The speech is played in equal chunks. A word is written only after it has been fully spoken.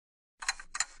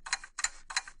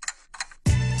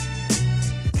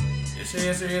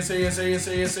Yes, sir. Yes, sir. Yes, sir. Yes,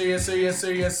 sir. Yes, sir. Yes, sir. Yes,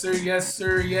 sir. Yes, sir. Yes,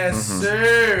 sir. Yes,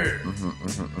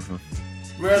 sir.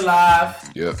 We're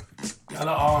live. Yep. Y'all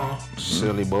are on.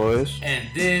 Silly boys. And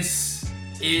this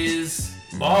is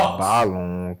Balls,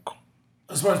 Ballon.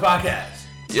 a sports podcast.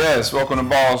 Yes, welcome to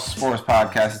Balls Sports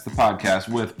Podcast. It's the podcast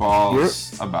with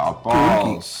balls about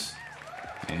balls.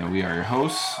 And we are your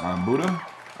hosts. I'm Buddha.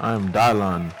 I'm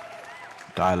Dylan.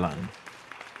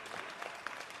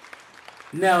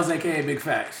 Nels, aka Big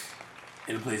Facts,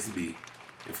 in the place to be,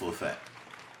 in full effect.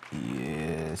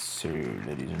 Yes, sir,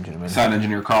 ladies and gentlemen. Sound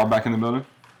engineer Carl back in the building.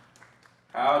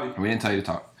 Howdy. We didn't tell you to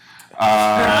talk.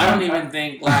 I don't even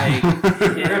think like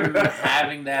him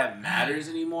having that matters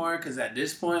anymore, because at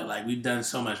this point, like, we've done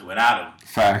so much without him.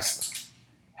 Facts.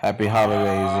 Happy holidays,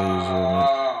 ladies and gentlemen.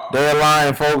 They're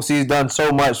lying, folks. He's done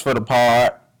so much for the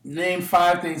pod. Name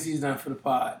 5 things he's done for the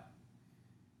pod.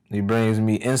 He brings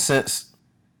me incense,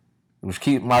 which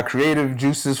keep my creative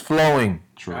juices flowing.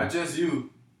 True. Not just you.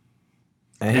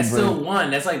 And That's still one.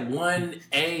 That's like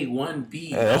 1A, 1B.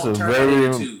 Yeah, that's Don't a turn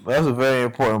it into. very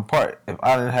important part. If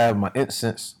I didn't have my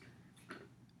incense,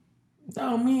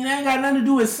 Don't mean it ain't got nothing to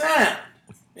do with sound.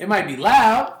 It might be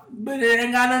loud, but it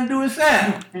ain't got nothing to do with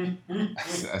sound.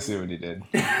 I see what he did.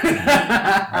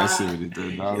 I see what he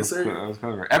did. That was, sir. that was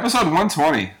clever. Episode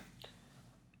 120.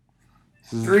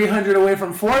 300 away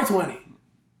from 420.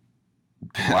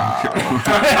 wow.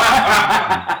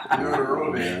 You're on the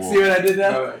road there. See what I did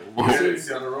there? You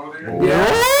see on the road there?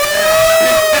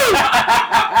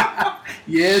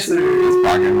 Yes, sir. This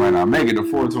podcast might not make it to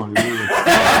 420.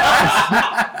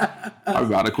 I'm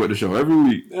about to quit the show every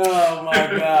week. Oh my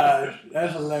gosh.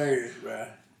 That's hilarious, bro.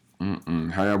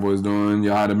 How y'all boys doing?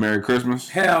 Y'all had a Merry Christmas?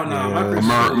 Hell no. My Yeah.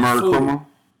 Christmas Merry was Christmas?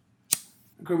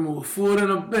 Christmas was food in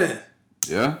a bed.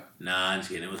 Yeah? Nah, I'm just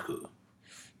kidding. It was cool.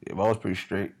 Yeah, but I was pretty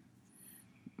straight.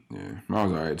 Yeah. Mine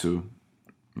was alright too.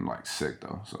 I'm like sick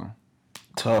though, so.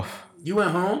 Tough. You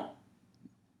went home?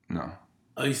 No.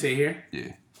 Oh, you stay here?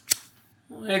 Yeah.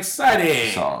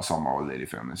 Excited. Saw my old lady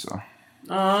family, so.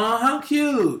 Aw, how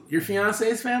cute. Your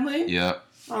fiance's family? Yep.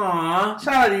 Aw,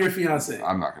 shout out to your fiance.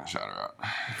 I'm not gonna shout her out.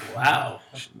 Wow.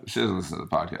 She doesn't listen to the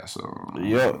podcast, so.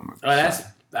 Yep. Oh, that's,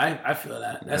 I feel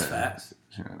that. That's facts.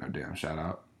 She ain't no damn shout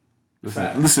out.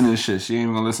 Facts. Listen to this shit. She ain't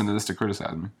even gonna listen to this to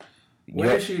criticize me. What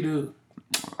did she do?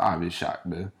 I'll be shocked,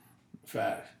 man.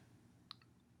 Facts.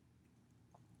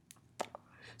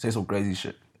 Say some crazy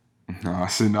shit. No, I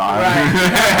said no. Right.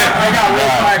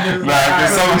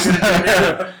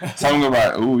 Some go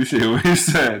like, ooh, shit, what you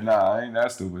said? Nah, I ain't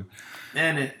that stupid.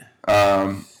 And it.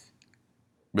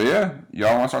 But yeah,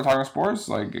 y'all want to start talking sports?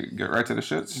 Like, get right to the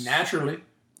shits? Naturally.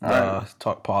 All right.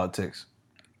 Talk politics.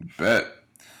 Bet.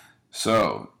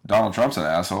 So, Donald Trump's an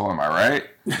asshole, am I right?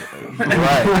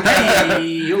 Right. Hey,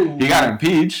 yo. He got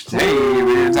impeached. Hey,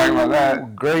 we didn't talk about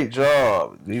that. Great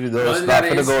job. Even though Well, it's not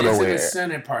going to go it's in nowhere. the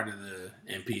Senate part of the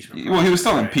impeachment. Well, he was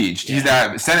still Right. impeached. Yeah. He's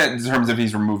not Senate in terms of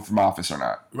he's removed from office or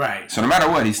not. Right. So no matter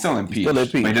what, he's still impeached. Still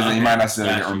impeached. But he Okay. might not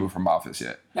necessarily get Gotcha. removed from office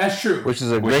yet. That's true. Which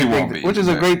is a Which great he won't thing. be, Which is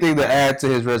a but- great thing to add to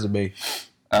his resume.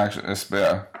 Actually, it's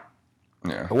yeah.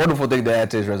 A wonderful thing to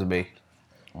add to his resume.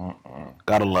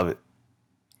 Gotta love it.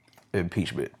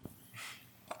 Impeachment.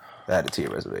 Add it to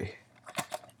your resume.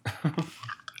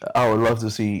 I would love to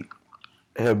see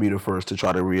him be the first to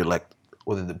try to re-elect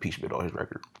with an impeachment on his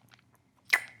record.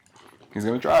 He's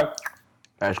gonna try.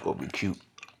 That's gonna be cute.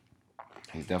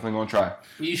 He's definitely gonna try.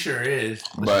 He sure is.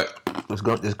 But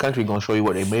This country gonna show you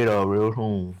what they made of real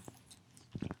soon.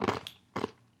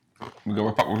 we go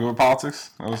with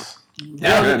politics. That's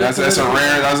Yeah, a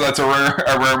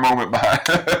rare moment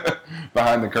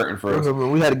behind the curtain for us.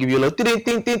 We had to give you a little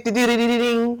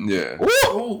ding. Yeah.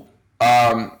 Ooh.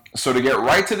 So to get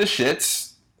right to the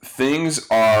shits, things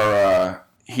are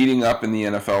heating up in the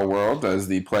NFL world as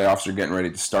the playoffs are getting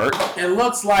ready to start. It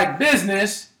looks like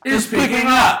business is picking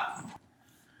up.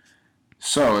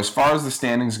 So as far as the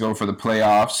standings go for the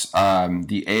playoffs,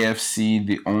 the AFC,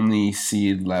 the only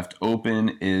seed left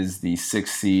open is the 6th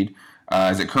seed.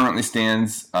 As it currently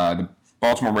stands, the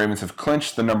Baltimore Ravens have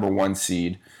clinched the number 1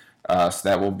 seed. So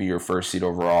that will be your first seed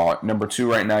overall. Number 2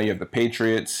 right now, you have the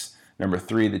Patriots. Number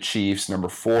 3, the Chiefs. Number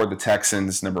 4, the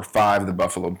Texans. Number 5, the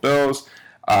Buffalo Bills.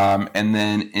 And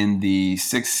then in the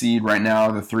 6th seed right now,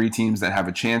 the 3 teams that have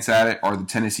a chance at it are the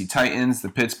Tennessee Titans, the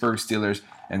Pittsburgh Steelers,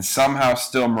 and somehow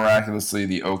still miraculously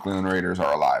the Oakland Raiders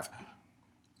are alive.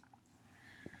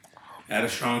 Had a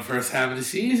strong first half of the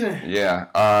season.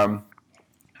 Yeah.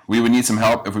 We would need some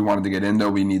help if we wanted to get in, though.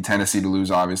 We need Tennessee to lose,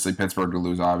 obviously, Pittsburgh to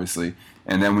lose, obviously,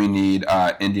 and then we need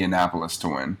Indianapolis to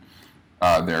win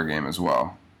their game as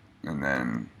well. And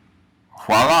then,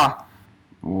 voila,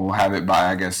 we'll have it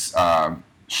by, I guess,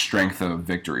 strength of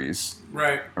victories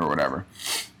Right. or whatever.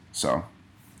 So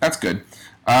that's good.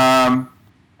 And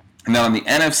then on the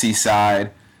NFC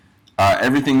side,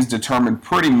 everything's determined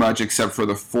pretty much except for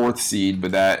the 4th seed,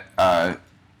 but that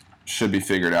should be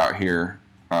figured out here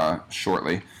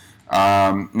shortly.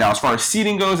 Now, as far as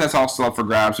seeding goes, that's all still up for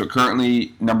grabs. So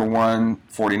currently, number 1,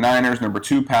 49ers, number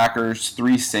 2, Packers,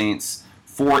 3 Saints,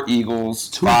 4 Eagles,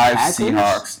 5 Packers?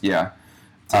 Seahawks. Yeah.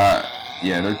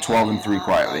 They're 12-3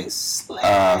 quietly. 5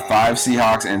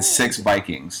 Seahawks and 6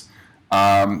 Vikings.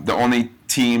 The only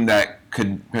team that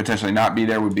could potentially not be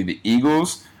there would be the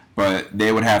Eagles, but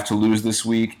they would have to lose this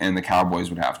week, and the Cowboys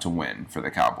would have to win for the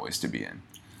Cowboys to be in.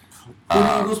 Who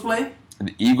the Eagles play?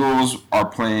 The Eagles are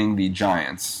playing the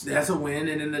Giants. That's a win,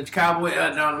 and then the Cowboys.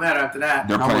 Don't matter after that.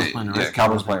 They're Cowboys playing playing the yeah, Redskins.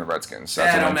 Cowboys playing the Redskins. So That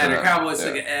that's a don't win for matter. them. Cowboys Yeah.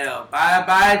 took an L.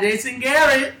 Bye, Jason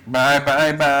Garrett.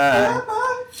 Bye.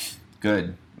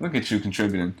 Good. Look at you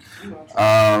contributing.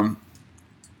 So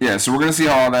we're going to see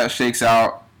how all that shakes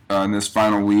out in this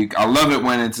final week. I love it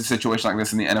when it's a situation like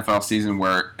this in the NFL season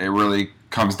where it really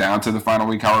comes down to the final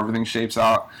week, how everything shapes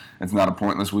out. It's not a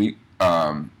pointless week,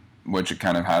 which it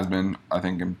kind of has been, I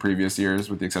think, in previous years,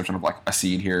 with the exception of like a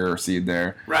seed here or seed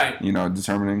there. Right.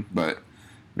 Determining. But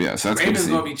yeah, so that's good to Ravens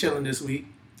see. gonna be chilling this week.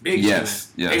 Big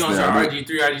Yes, chilling. yes, They gonna they start are.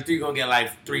 RG3. RG3 gonna get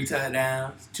like 3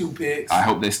 touchdowns, 2 picks. I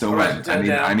hope they still All win. right, I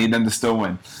touchdown. need them to still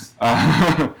win.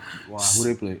 Wow, who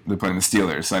they play? They're playing the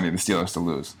Steelers, so I need the Steelers to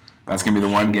lose. That's going to be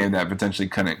the one game that potentially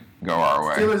couldn't go our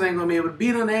way. Steelers ain't gonna be able to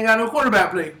beat them. They ain't got no quarterback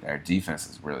play. Their defense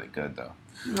is really good, though.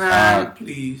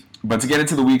 Please. But to get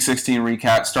into the Week 16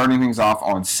 recap, starting things off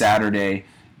on Saturday,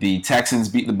 the Texans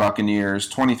beat the Buccaneers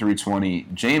 23-20.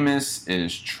 Jameis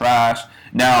is trash.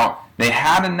 Now, they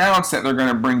had announced that they're going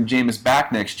to bring Jameis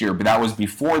back next year, but that was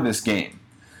before this game.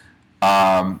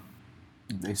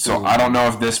 So I don't know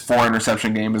if this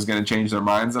 4-interception game is going to change their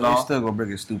minds at They're all. still gonna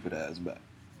bring his stupid ass back.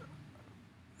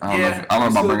 I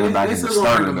don't know about bringing him back as a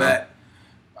starter,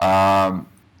 though.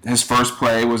 His first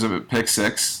play was a pick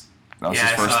six. That was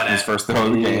his first throw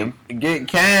of the game. Get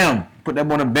Cam. Put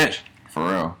that on the bench. For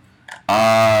real.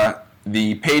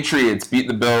 The Patriots beat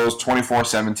the Bills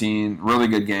 24-17. Really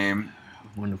good game.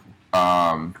 Wonderful.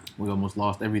 We almost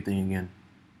lost everything again.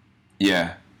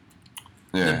 Yeah.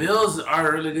 The Bills are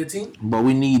a really good team. But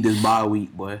we need this bye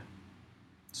week, boy.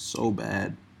 So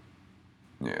bad.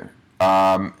 Yeah.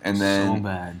 And then So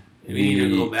bad. We need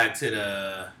to go back to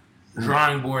the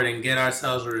drawing board and get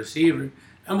ourselves a receiver.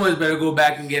 Them boys better go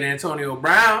back and get Antonio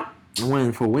Brown.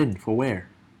 Win? For where?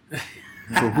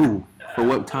 For who? For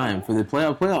what time? For the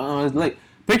playoff? It's like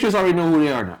Patriots already know who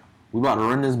they are now. We about to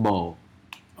run this ball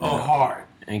Hard.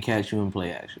 and catch you in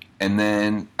play action. And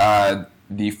then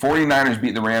the 49ers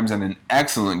beat the Rams in an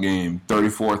excellent game,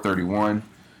 34-31.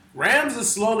 Rams is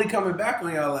slowly coming back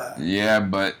on y'all ass. Yeah,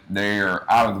 but they are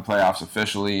out of the playoffs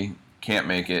officially. Can't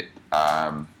make it.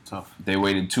 Tough. They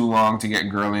waited too long to get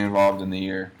Gurley involved in the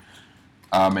year.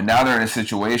 And now they're in a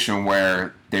situation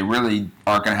where they really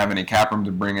aren't going to have any cap room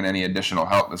to bring in any additional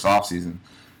help this offseason.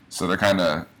 So they're kind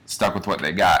of stuck with what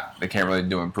they got. They can't really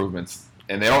do improvements.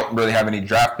 And they don't really have any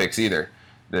draft picks either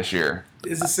this year.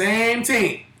 It's the same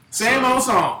team. Same old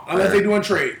song. Unless they doing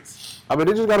trades. I mean,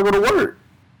 they just got to go to work.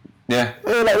 Yeah.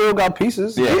 Like they all got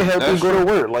pieces. Yeah, They help you that's go to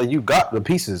true. work. Like you got the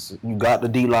pieces. You got the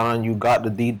D line. You got the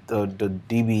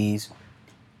DBs.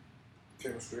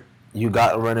 Chemistry. You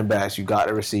got the running backs. You got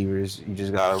the receivers. You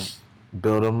just gotta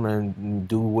build them and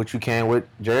do what you can with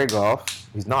Jared Goff.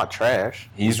 He's not trash.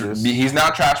 He's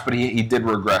not trash, but he did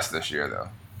regress this year, though.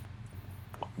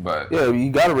 But Yeah,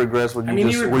 you gotta regress when you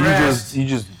he regressed. you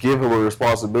just give him a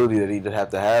responsibility that he didn't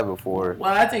have to have before.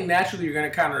 Well, I think naturally you're going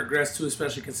to kind of regress too,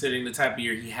 especially considering the type of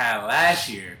year he had last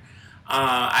year.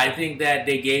 I think that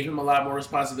they gave him a lot more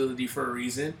responsibility for a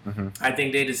reason. Mm-hmm. I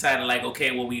think they decided, like,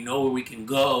 okay, well, we know where we can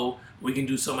go. We can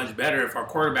do so much better if our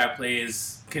quarterback play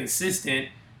is consistent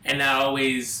and not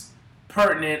always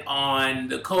pertinent on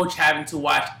the coach having to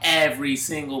watch every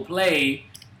single play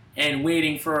and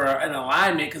waiting for an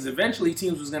alignment, because eventually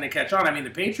teams was going to catch on. I mean, the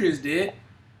Patriots did.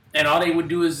 And all they would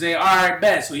do is say, all right,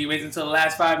 bet. So he waits until the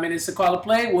last 5 minutes to call a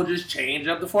play. We'll just change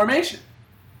up the formation.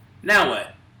 Now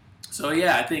what? So,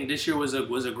 yeah, I think this year was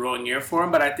a growing year for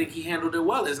him, but I think he handled it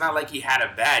well. It's not like he had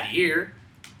a bad year.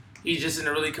 He's just in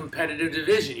a really competitive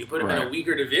division. You put him in a Right.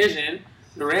 weaker division,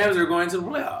 the Rams are going to the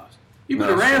playoffs. You put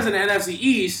No, the Rams sure. in the NFC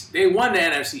East, they won the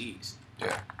NFC East.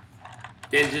 yeah.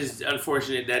 It's just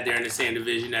unfortunate that they're in the same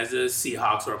division as the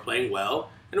Seahawks, who are playing well,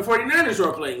 and the 49ers, who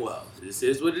are playing well. This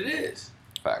is what it is.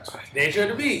 Facts. Nature of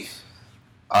the beast.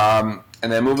 And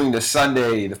then moving to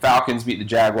Sunday, the Falcons beat the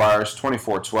Jaguars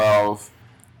 24-12.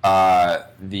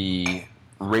 The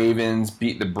Ravens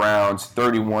beat the Browns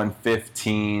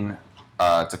 31-15.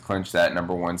 to clinch that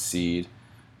number 1 seed.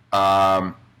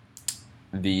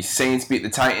 The Saints beat the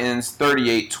Titans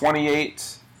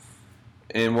 38-28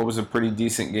 in what was a pretty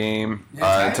decent game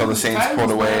until the Saints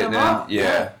pulled away.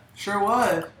 Yeah, sure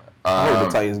was. I hope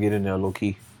the Titans get in there low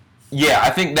key. Yeah, I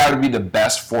think that would be the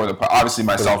best for the. Obviously,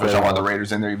 myself, I want the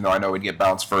Raiders in there, even though I know we'd get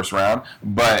bounced first round.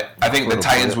 But I think the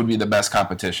Titans would be the best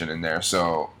competition in there.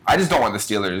 So I just don't want the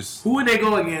Steelers. Who would they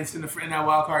go against in that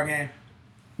wild card game?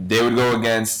 They would go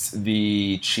against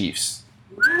the Chiefs.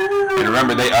 And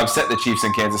remember, they upset the Chiefs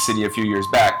in Kansas City a few years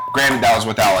back. Granted, that was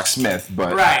with Alex Smith,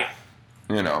 but right.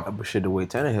 You know, but shit, the way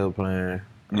Tannehill playing,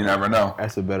 you never know.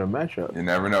 That's a better matchup. You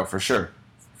never know, for sure.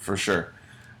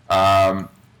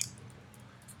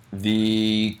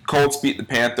 The Colts beat the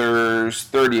Panthers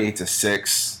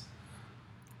 38-6.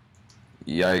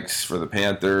 Yikes for the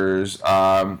Panthers.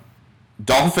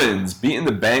 Dolphins beating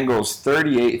the Bengals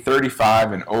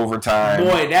 38-35 in overtime.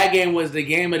 Boy, that game was the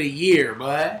game of the year,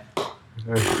 bud.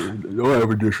 Don't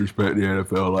ever disrespect the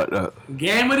NFL like that.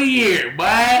 Game of the year,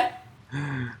 bud.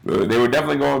 They were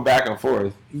definitely going back and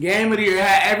forth. Game of the year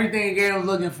had everything a game was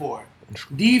looking for.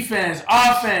 Defense,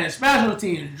 offense, special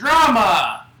teams,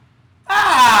 drama.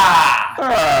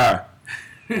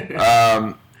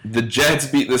 The Jets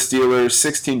beat the Steelers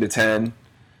 16-10.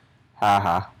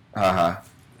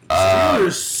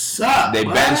 Steelers suck.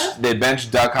 They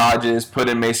benched Duck Hodges, put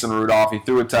in Mason Rudolph. He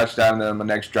threw a touchdown, and then on the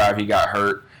next drive he got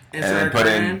hurt, and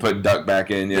then put Duck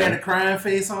back in. Yeah, he had a crying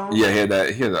face on. Yeah, he had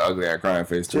the ugly crying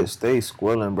face too. Just stay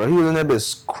squilling, bro. He was in that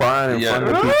bitch crying in front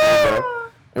of people, bro.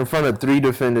 In front of 3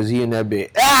 defenders, he in that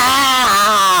bitch.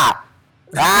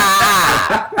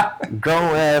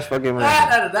 Grown ass fucking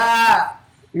man.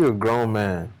 You a grown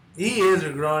man. He is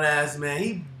a grown ass man.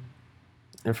 He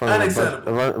in front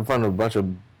of a bunch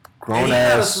of grown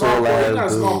ass soul ass. He's not a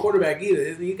small quarterback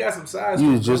either. He got some size. He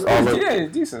was just all up. Yeah,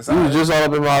 decent size. He was just all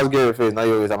up in Myles Garrett's face. Now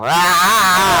you always talking.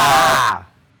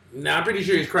 Nah, I'm pretty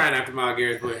sure he's crying after Myles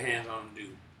Garrett put hands on him,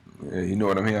 dude. Yeah, you know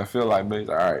what I mean. I feel like, but he's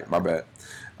like, all right, my bad.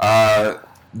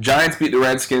 Giants beat the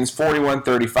Redskins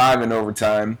 41-35 in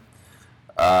overtime.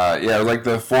 It was like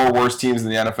the 4 worst teams in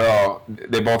the NFL.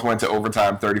 They both went to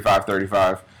overtime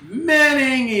 35-35.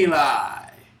 Manning Eli.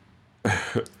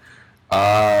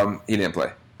 He didn't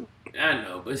play. I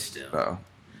know, but still. Oh.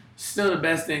 Still the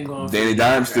best thing going for Danny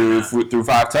Dimes threw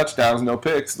 5 touchdowns, no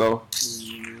picks, though.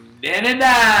 Danny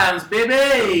Dimes,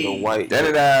 baby. The white.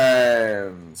 Danny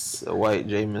Dimes. The white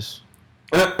Jameis.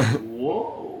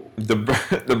 Whoa.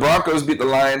 The Broncos beat the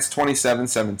Lions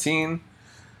 27-17.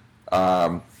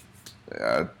 That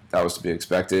was to be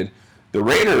expected. The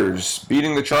Raiders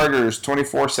beating the Chargers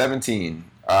 24-17.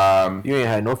 You ain't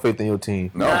had no faith in your team.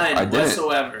 No, None I didn't.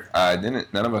 whatsoever. I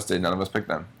didn't. None of us did. None of us picked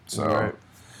them. So,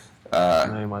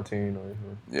 right. Ain't my team.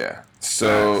 Yeah.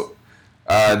 So,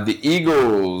 the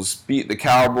Eagles beat the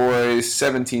Cowboys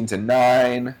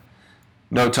 17-9.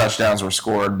 No touchdowns were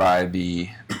scored by the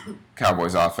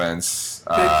Cowboys offense.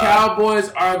 The Cowboys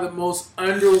are the most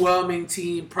underwhelming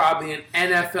team probably in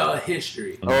NFL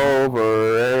history.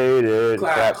 Overrated.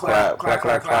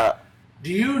 Clap.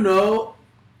 Do you know,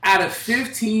 out of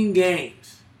 15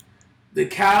 games, the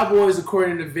Cowboys,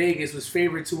 according to Vegas, was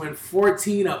favored to win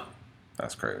 14 of them?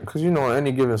 That's crazy. Because, you know, on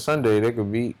any given Sunday, they could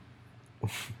beat.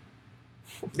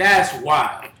 That's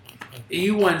wild.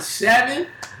 You won 7?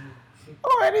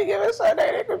 On any given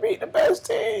Sunday, they could beat the best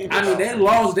team. I mean, they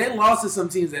lost to some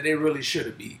teams that they really should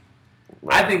have beat.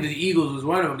 Right. I think the Eagles was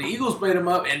one of them. The Eagles played them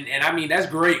up, and I mean, that's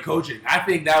great coaching. I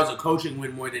think that was a coaching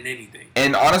win more than anything.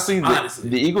 And honestly,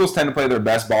 the Eagles tend to play their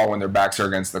best ball when their backs are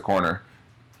against the corner.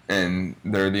 And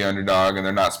they're the underdog, and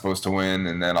they're not supposed to win,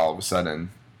 and then all of a sudden,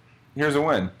 here's a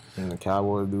win. And the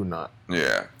Cowboys do not.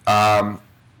 Yeah.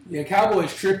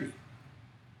 Cowboys trippy.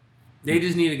 They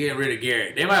just need to get rid of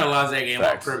Garrett. They might have lost that game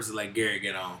on purpose to let Garrett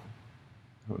get on.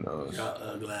 Who knows?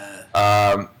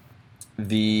 Ugly.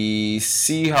 The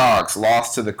Seahawks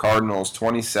lost to the Cardinals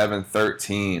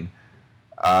 27-13.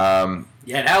 Yeah,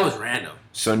 that was random.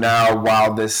 So now,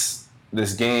 while this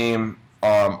game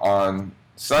on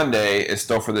Sunday is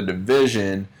still for the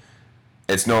division,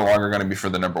 it's no longer going to be for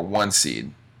the number 1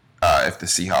 seed if the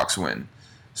Seahawks win.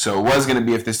 So it was going to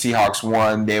be if the Seahawks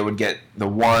won, they would get the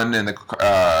 1 and the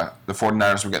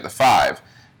 49ers would get the 5.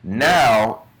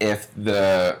 Now, if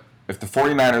the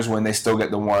 49ers win, they still get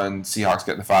the 1, Seahawks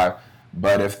get the 5.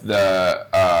 But if the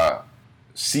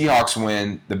Seahawks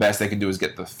win, the best they can do is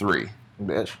get the 3.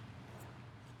 Bitch.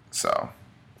 So,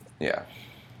 yeah,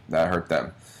 that hurt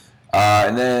them.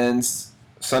 And then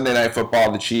Sunday Night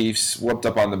Football, the Chiefs whooped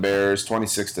up on the Bears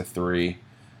 26-3.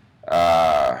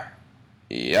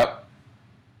 Yep.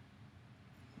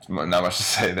 Not much to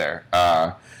say there.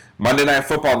 Monday Night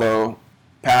Football, though,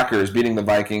 Packers beating the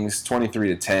Vikings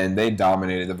 23-10. They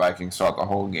dominated the Vikings throughout the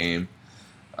whole game.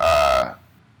 It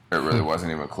really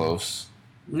wasn't even close.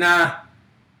 Nah.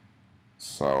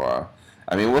 So,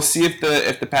 I mean, we'll see if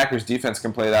the Packers defense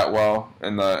can play that well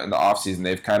in the offseason.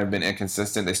 They've kind of been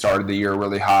inconsistent. They started the year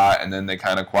really hot, and then they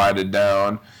kind of quieted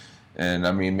down. And,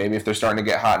 I mean, maybe if they're starting to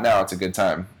get hot now, it's a good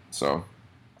time. So,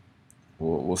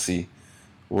 we'll see.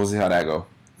 We'll see how that goes.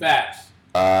 Facts.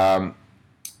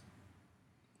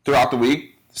 Throughout the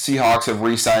week, Seahawks have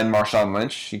re-signed Marshawn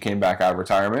Lynch. He came back out of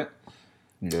retirement.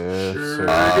 Yes, Sure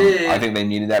sir. did. I think they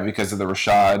needed that because of the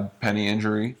Rashad Penny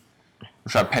injury.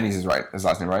 Rashad Penny's his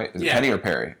last name, right? Is it Yeah. Penny or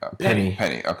Perry? Penny.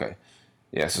 Penny, okay.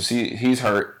 Yeah, so he's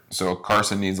hurt, so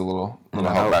Carson needs a little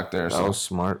help back there. That So was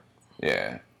smart.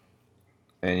 yeah.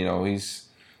 And, he's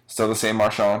still the same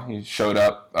Marshawn. He showed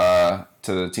up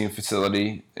to the team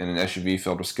facility in an SUV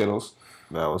filled with Skittles.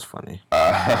 That was funny.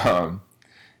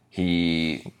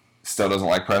 He still doesn't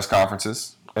like press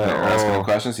conferences. They were asking him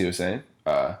questions. He was saying,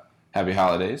 happy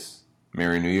holidays,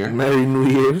 Merry New Year. Merry New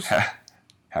Year's.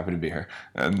 Happy to be here.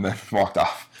 And then walked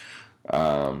off.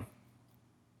 Yeah,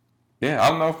 I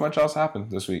don't know if much else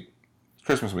happened this week. It's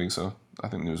Christmas week, so I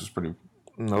think news is pretty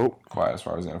Nope. quiet as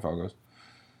far as the NFL goes.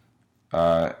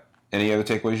 Any other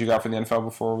takeaways you got from the NFL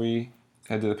before we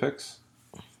head to the picks?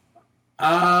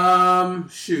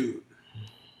 Shoot.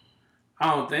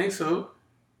 I don't think so.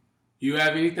 You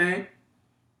have anything?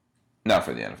 Not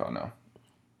for the NFL, no.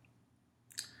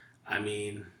 I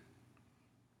mean,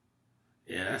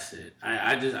 yeah, that's it.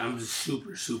 I'm just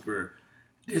super, super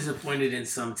disappointed in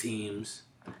some teams.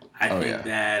 I think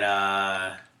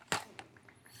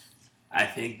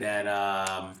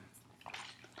that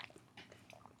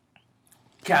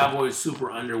Cowboys super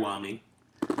underwhelming.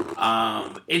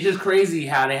 It's just crazy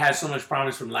how they had so much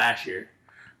promise from last year,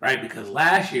 right? Because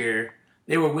last year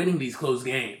they were winning these close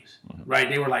games, right?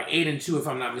 They were like 8-2 if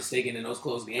I'm not mistaken in those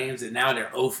close games, and now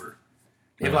they're 0-for.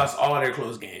 They've lost all their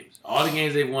close games. All the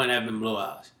games they've won have been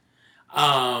blowouts.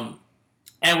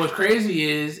 And what's crazy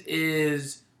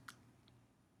is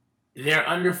they're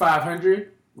under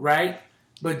 500, right?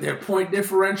 But their point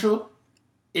differential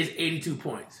is 82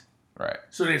 points. Right.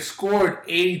 So they've scored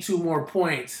 82 more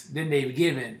points than they've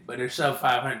given, but they're sub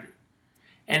 500.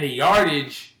 And the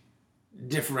yardage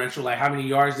differential, like how many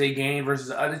yards they gain versus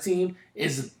the other team,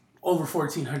 is over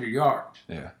 1,400 yards.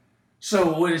 Yeah.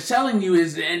 So what it's telling you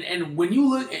is, and when you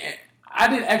look, I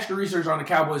did extra research on the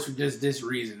Cowboys for just this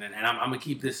reason, and I'm going to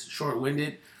keep this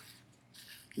short-winded.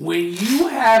 When you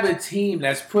have a team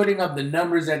that's putting up the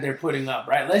numbers that they're putting up,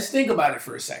 right? Let's think about it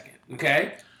for a second,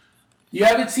 okay? You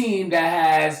have a team that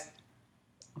has,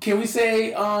 can we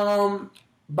say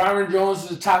Byron Jones is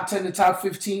the top 10 to top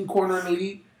 15 corner in the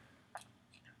league?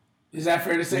 Is that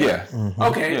fair to say? Yeah. Mm-hmm.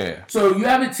 Okay. Yeah. So you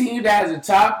have a team that has a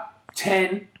top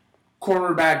 10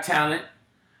 cornerback talent.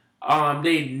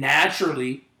 They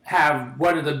naturally have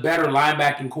one of the better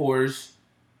linebacking cores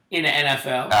in the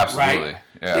NFL. Absolutely. Right?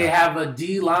 Yeah. They have a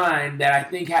D-line that I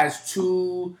think has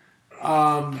two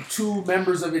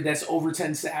members of it that's over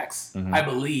 10 sacks, I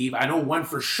believe. I know one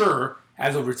for sure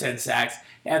has over 10 sacks.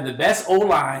 They have the best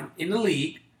O-line in the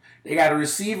league. They got a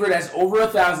receiver that's over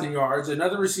 1,000 yards,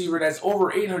 another receiver that's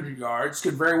over 800 yards,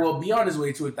 could very well be on his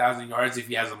way to 1,000 yards if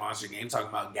he has a monster game, talking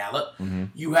about Gallup.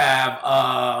 You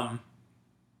have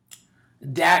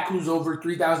Dak, who's over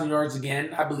 3,000 yards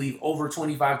again, I believe over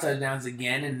 25 touchdowns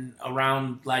again, and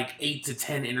around like 8 to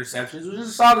 10 interceptions, which is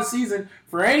a solid season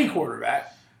for any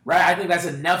quarterback, right? I think that's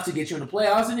enough to get you in the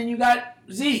playoffs. And then you got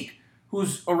Zeke,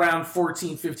 who's around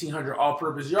 1,500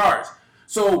 all-purpose yards.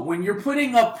 So when you're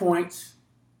putting up points,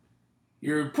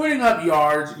 you're putting up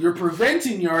yards, you're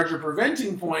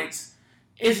preventing points,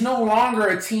 it's no longer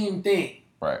a team thing.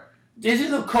 Right. This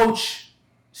is a coach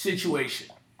situation.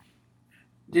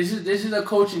 This is a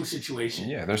coaching situation.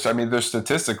 Yeah, they're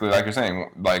statistically, like you're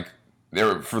saying, like they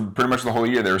were for pretty much the whole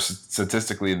year. They were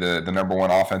statistically the number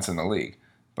one offense in the league,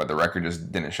 but the record just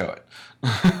didn't show it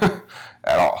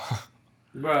at all.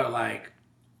 Bro, like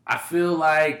I feel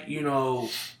like when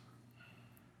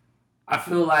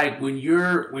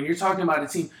you're talking about a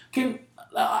team,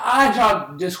 I had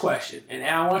y'all this question, and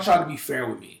I want y'all to be fair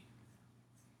with me.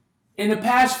 In the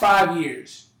past 5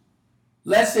 years,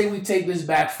 let's say we take this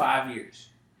back 5 years,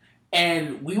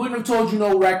 and we wouldn't have told you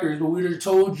no records, but we would have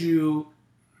told you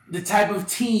the type of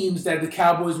teams that the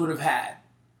Cowboys would have had.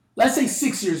 Let's say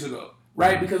 6 years ago,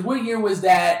 right? Because what year was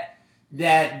that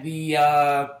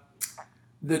the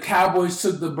Cowboys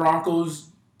took the Broncos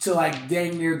to like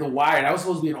dang near the wire? That was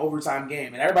supposed to be an overtime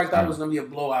game, and everybody thought it was going to be a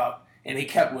blowout, and they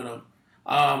kept with them.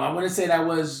 I want to say that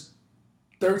was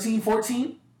 13,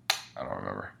 14? I don't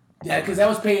remember. Yeah, because that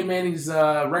was Peyton Manning's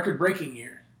record-breaking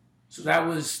year. So that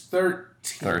was 13.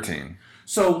 13.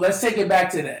 So let's take it back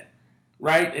to that,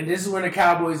 right? And this is when the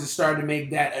Cowboys have started to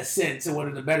make that ascent to one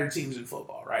of the better teams in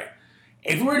football, right?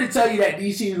 If we were to tell you that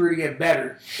these teams were to get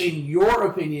better, in your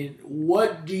opinion,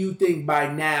 what do you think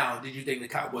by now did you think the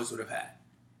Cowboys would have had?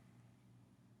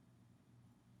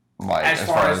 Like, As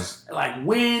far as like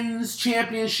wins,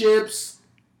 championships,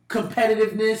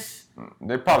 competitiveness.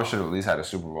 they probably should have at least had a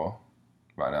Super Bowl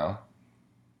by now.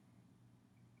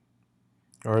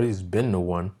 Or at least been to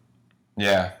one.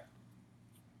 Yeah.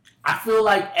 I feel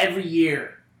like every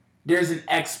year there's an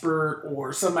expert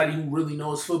or somebody who really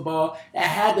knows football that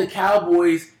had the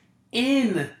Cowboys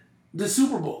in the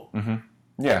Super Bowl.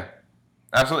 Mm-hmm. Yeah.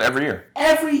 Absolutely. Every year.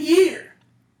 Every year.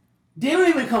 They don't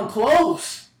even come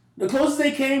close. The closest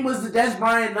they came was the Des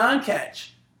Bryant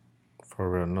non-catch. For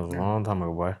real, that was a long time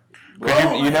ago, boy.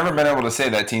 But you've never been able to say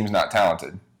that team's not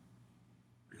talented.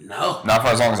 No. Not for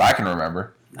as long as I can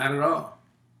remember. Not at all.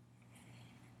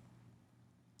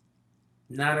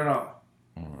 Not at all.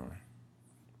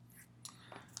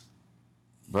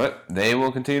 But they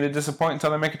will continue to disappoint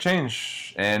until they make a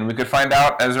change. And we could find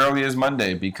out as early as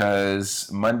Monday, because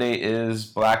Monday is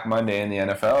Black Monday in the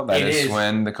NFL. That is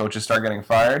when the coaches start getting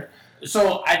fired.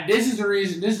 So this is the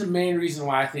reason. This is the main reason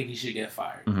why I think he should get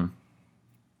fired. Mm-hmm.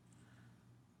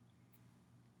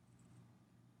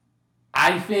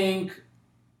 I think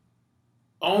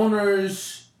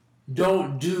owners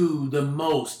don't do the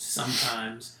most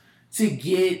sometimes to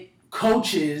get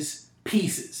coaches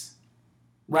pieces,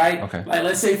 right? Okay. Like,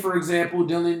 let's say, for example,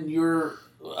 Dylan, you're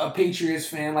a Patriots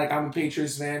fan, like I'm a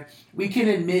Patriots fan. We can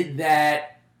admit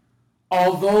that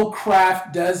although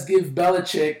Kraft does give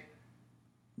Belichick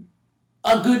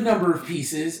a good number of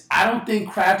pieces, I don't think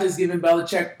Kraft has given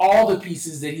Belichick all the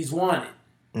pieces that he's wanted.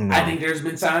 No. I think there's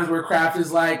been times where Kraft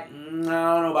is like, I don't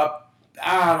know about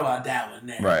that one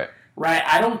there. Right.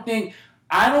 I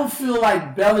don't feel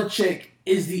like Belichick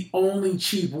is the only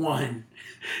cheap one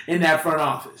in that front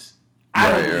office.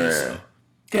 I don't believe so.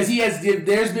 Because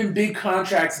there's been big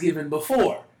contracts given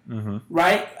before. Mm-hmm.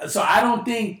 Right? So I don't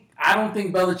think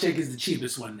Belichick is the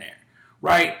cheapest one there.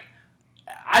 Right?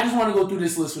 I just want to go through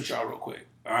this list with y'all real quick.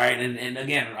 All right, and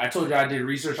again, I told you I did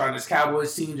research on this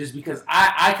Cowboys team just because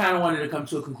I kind of wanted to come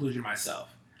to a conclusion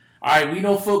myself. All right, we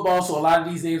know football, so a lot of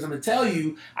these names I'm going to tell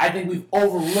you, I think we've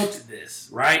overlooked this,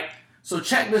 right? So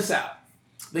check this out.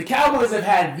 The Cowboys have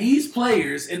had these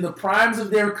players in the primes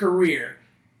of their career,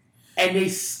 and they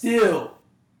still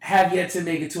have yet to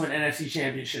make it to an NFC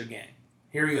Championship game.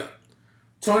 Here we go.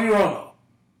 Tony Romo,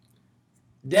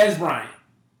 Des Bryant,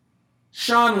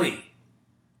 Sean Lee,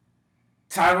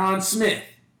 Tyron Smith,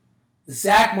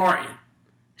 Zach Martin,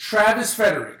 Travis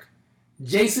Frederick,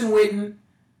 Jason Witten,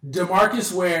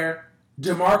 DeMarcus Ware,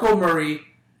 DeMarco Murray,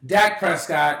 Dak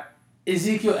Prescott,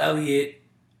 Ezekiel Elliott,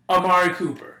 Amari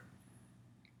Cooper.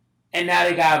 And now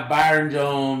they got Byron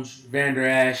Jones, Van Der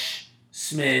Esch,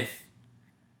 Smith,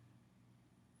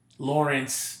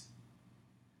 Lawrence.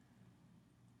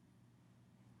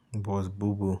 Boys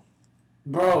boo-boo.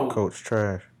 Bro. Coach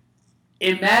trash.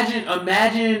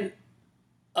 Imagine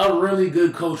a really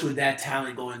good coach with that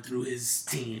talent going through his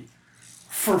team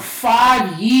for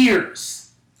 5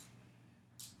 years.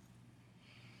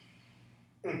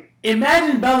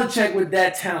 Imagine Belichick with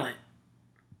that talent.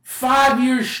 5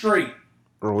 years straight.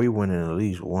 Bro, we winning at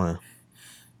least one.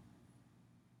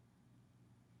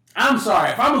 I'm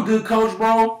sorry. If I'm a good coach,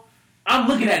 bro, I'm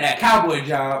looking at that Cowboy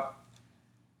job.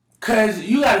 Because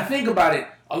you got to think about it.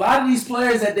 A lot of these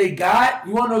players that they got,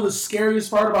 you want to know the scariest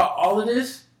part about all of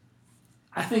this?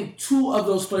 I think 2 of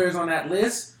those players on that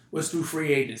list was through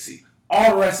free agency.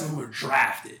 All the rest of them were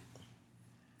drafted.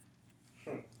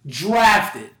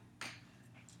 Drafted.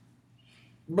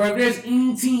 But if there's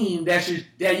any team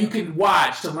that you can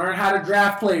watch to learn how to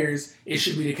draft players, it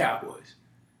should be the Cowboys.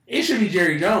 It should be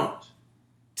Jerry Jones,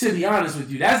 to be honest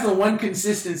with you. That's the one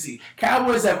consistency.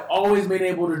 Cowboys have always been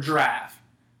able to draft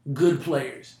good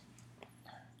players.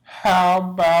 How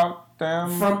about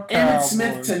them From Emmitt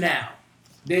Smith to now.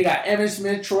 They got Emmitt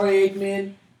Smith, Troy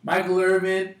Aikman, Michael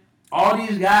Irvin, all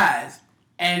these guys.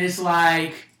 And it's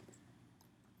like,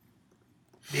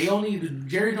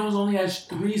 Jerry Jones only has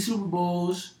 3 Super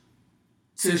Bowls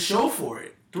to show for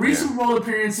it. 3 Super Bowl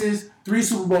appearances, 3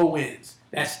 Super Bowl wins.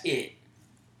 That's it.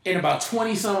 In about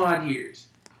 20 some odd years.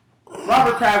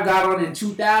 Robert Kraft got on in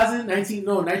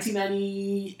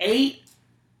 1998.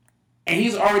 And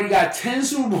he's already got 10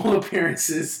 Super Bowl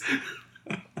appearances.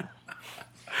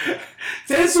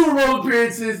 10 Super Bowl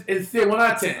appearances and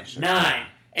 9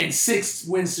 and 6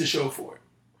 wins to show for it.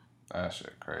 That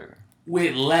shit crazy.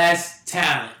 With less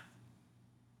talent.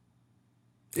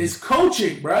 It's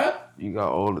coaching, bruh. You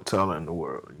got all the talent in the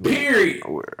world. Period.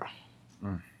 Nowhere.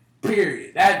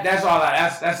 Period. That's all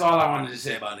I wanted to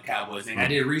say about the Cowboys thing. I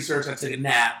did research. I took a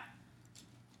nap.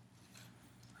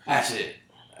 That's it.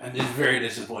 I'm just very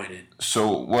disappointed.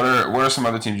 So what are some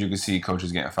other teams you could see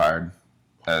coaches getting fired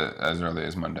as early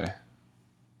as Monday?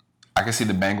 I can see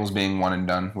the Bengals being one and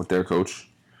done with their coach.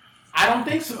 I don't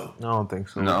think so. I don't think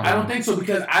so. No. I don't think so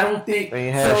because I don't think They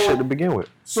ain't had shit to begin with.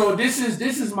 So this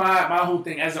is my whole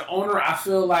thing. As an owner, I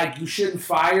feel like you shouldn't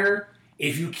fire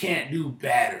if you can't do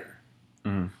better.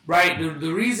 Mm-hmm. Right?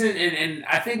 The reason, and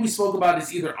I think we spoke about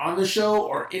this either on the show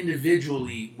or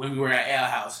individually when we were at Ale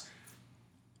House.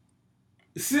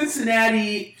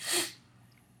 Cincinnati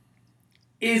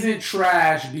isn't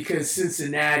trash because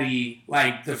Cincinnati,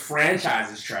 like the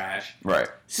franchise is trash. Right.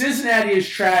 Cincinnati is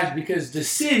trash because the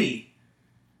city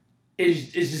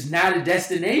is just not a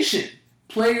destination.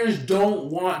 Players don't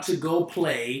want to go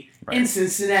play in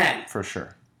Cincinnati. For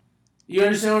sure. You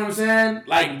understand what I'm saying?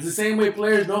 Like, the same way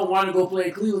players don't want to go play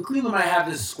in Cleveland. Cleveland might have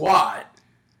this squad.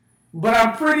 But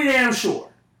I'm pretty damn sure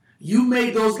you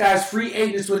made those guys free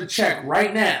agents with a check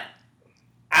right now.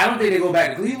 I don't think they go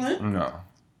back to Cleveland. No.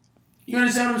 You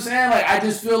understand what I'm saying? Like, I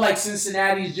just feel like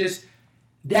Cincinnati's just...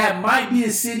 That might be a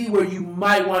city where you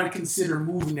might want to consider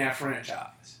moving that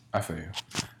franchise. I feel you.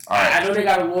 All right. I know they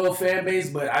got a loyal fan base,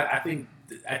 but I think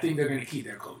they're going to keep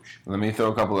their coach. Let me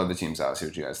throw a couple other teams out, see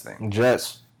what you guys think.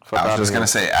 Jets. I was just going to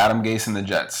say Adam Gase and the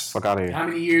Jets. Fuck out of here. How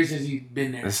many years has he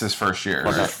been there? This is his first year.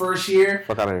 This is his first year.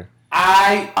 Fuck out of here.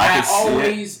 I could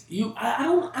always I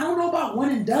don't know about one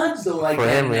and dones though like For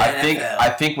that. him, in the yeah. NFL. I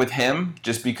think with him,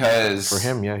 just because For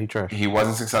him, yeah, he trash. he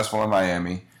wasn't successful in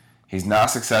Miami, he's not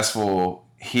successful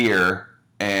here,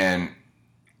 and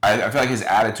I feel like his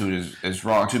attitude is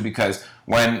wrong too. Because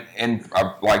when in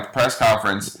like press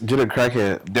conference, Did a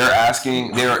crackhead. they're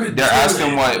asking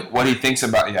what he thinks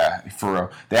about for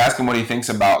real. They ask him what he thinks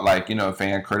about like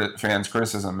fans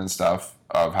criticism and stuff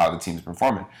of how the team's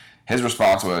performing. His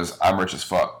response was, "I'm rich as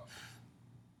fuck."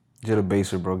 Did a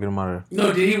baser, bro. Get him out of there.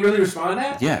 No, did he really respond to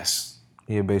that? Yes,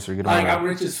 He a baser. Get him Like, out I'm of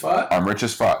rich as fuck. I'm rich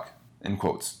as fuck. In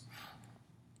quotes.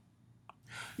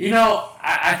 You know,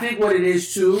 I think what it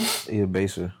is too. there. He a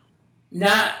baser.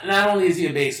 Not only is he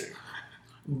a baser,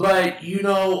 but you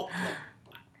know,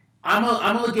 I'm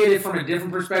gonna look at it from a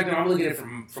different perspective. I'm gonna look at it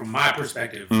from my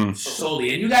perspective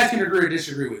solely, and you guys can agree or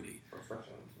disagree with me.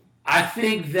 I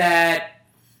think that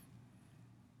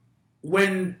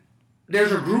when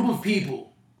there's a group of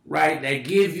people, right, that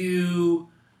give you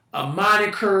a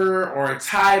moniker or a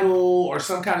title or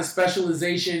some kind of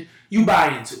specialization, you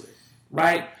buy into it,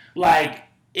 right? Like,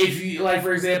 if you, like,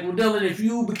 for example, Dylan, if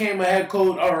you became a head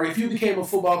coach or if you became a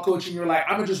football coach and you're like,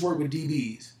 I'm going to just work with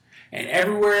DBs. And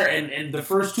everywhere, and the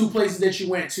first two places that you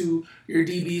went to, your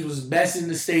DBs was best in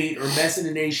the state or best in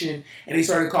the nation, and they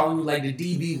started calling you like the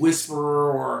DB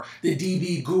whisperer or the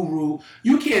DB guru.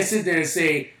 You can't sit there and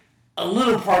say, a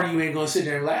little part of you ain't going to sit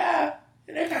there and be like,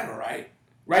 they're kind of right.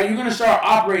 Right? You're going to start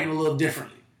operating a little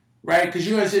differently. Right? Because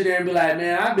you're going to sit there and be like,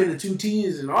 man, I've been to 2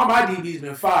 teams and all my DBs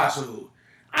been 5, so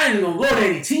I ain't even going to go to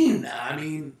any team now. I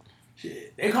mean,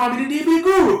 shit, they call me the DB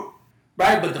guru.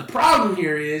 Right? But the problem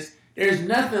here is, there's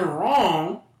nothing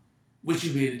wrong with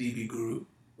you being a DB guru,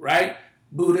 right?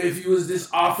 Buddha, if you was this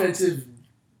offensive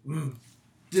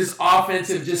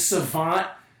just savant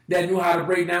that knew how to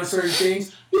break down certain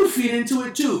things, you feed into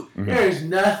it too. Mm-hmm. There's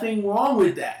nothing wrong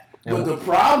with that. But the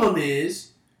problem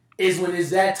is when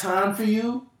it's that time for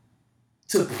you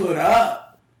to put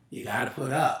up, you got to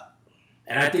put up.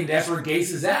 And I think that's where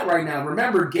Gase is at right now.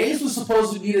 Remember, Gase was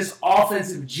supposed to be this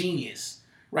offensive genius.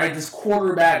 Right, this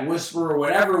quarterback whisperer or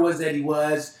whatever it was that he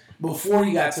was before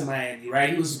he got to Miami, right?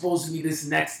 He was supposed to be this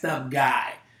next up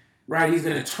guy, right? He's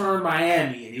going to turn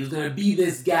Miami and he was going to be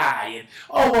this guy. And,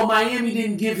 oh, well, Miami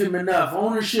didn't give him enough.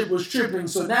 Ownership was tripping.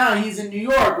 So now he's in New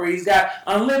York where he's got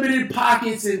unlimited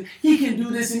pockets and he can do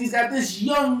this. And he's got this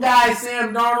young guy,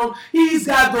 Sam Darnold. He's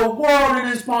got the world in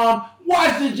his palm.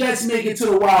 Watch the Jets make it to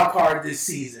the wild card this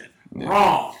season. Yeah.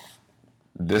 Wrong.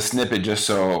 This snippet just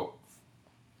so...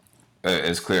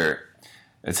 is clear.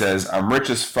 It says, "I'm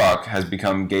rich as fuck" has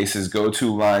become Gase's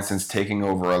go-to line since taking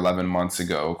over 11 months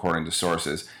ago, according to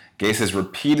sources. Gase has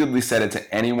repeatedly said it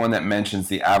to anyone that mentions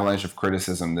the avalanche of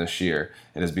criticism this year.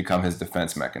 It has become his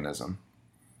defense mechanism.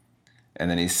 And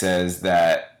then he says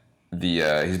that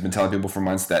he's been telling people for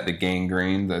months that the Gang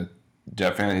Green, the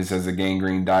Jet fan, he says the Gang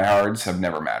Green diehards have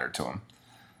never mattered to him.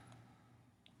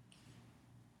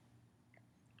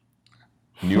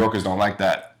 New Yorkers don't like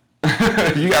that.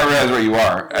 You gotta realize where you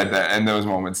are in those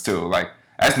moments too. Like,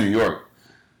 that's New York.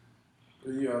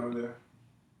 You out of there.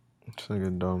 This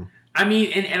nigga dumb. I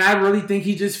mean, and I really think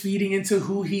he's just feeding into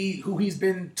who he's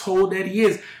been told that he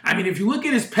is. I mean, if you look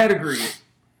at his pedigree,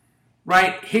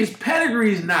 right? His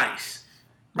pedigree is nice,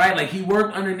 right? Like he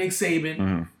worked under Nick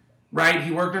Saban, right?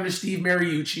 He worked under Steve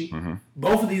Mariucci.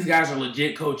 Both of these guys are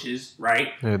legit coaches, right?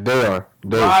 Yeah, they are.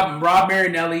 Rob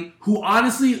Marinelli, who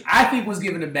honestly I think was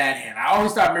given a bad hand. I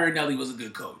always thought Marinelli was a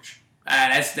good coach.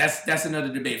 That's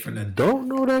another debate for them. Don't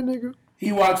know that nigga.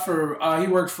 He worked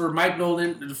for Mike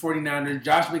Nolan, the 49ers,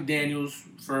 Josh McDaniels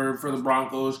for the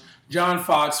Broncos, John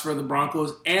Fox for the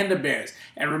Broncos and the Bears.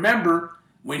 And remember,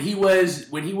 when he was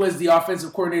the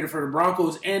offensive coordinator for the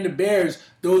Broncos and the Bears,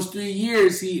 those 3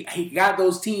 years he got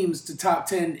those teams to top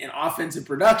 10 in offensive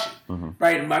production.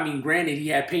 Right? I mean, granted, he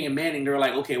had Peyton Manning. They were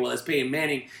like, okay, well, it's Peyton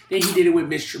Manning. Then he did it with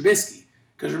Mitch Trubisky.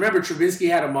 Because remember, Trubisky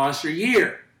had a monster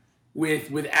year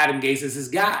with Adam Gase as his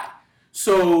guy.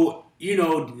 So,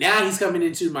 now he's coming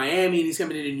into Miami and he's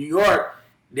coming into New York.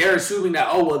 They're assuming that,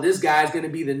 oh, well, this guy's going to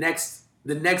be the next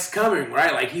coming,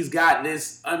 right? Like, he's got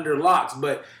this under locks.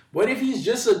 But what if he's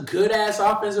just a good-ass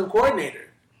offensive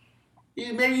coordinator?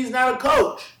 Maybe he's not a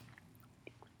coach.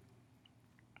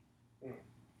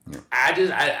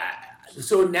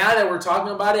 So now that we're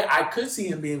talking about it, I could see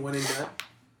him being one and done.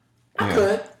 I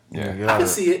could. Yeah. I could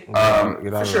see it.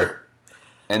 For sure.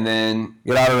 And then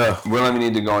Get out of there. we don't even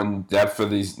need to go in depth for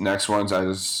these next ones. I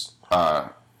just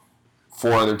 4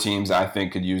 other teams I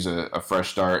think could use a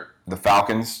fresh start. The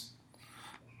Falcons,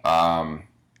 the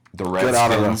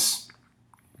Redskins,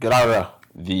 Get out of there.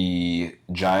 the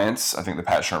Giants. I think the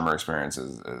Pat Shurmur experience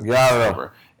is Get out of there.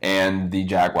 over. And the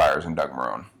Jaguars and Doug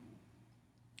Marrone.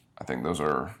 I think those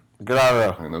are Get out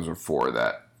of there. 4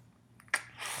 that.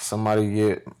 Somebody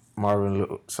get Marvin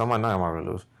Lewis. Somebody not Marvin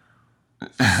Lewis.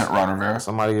 Ron Rivera.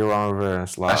 Somebody get Ron Rivera and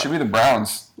slide. That should be the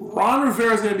Browns. Ron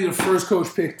Rivera is going to be the first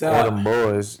coach picked All up. them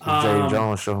boys. Jerry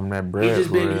Jones show him that bread.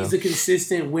 He's a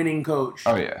consistent winning coach.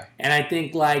 Oh yeah. And I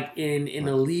think like in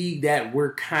a league that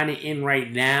we're kind of in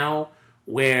right now,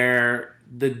 where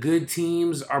the good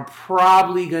teams are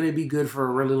probably going to be good for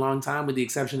a really long time, with the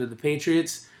exception of the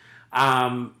Patriots.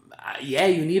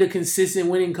 You need a consistent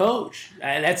winning coach.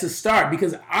 That's a start,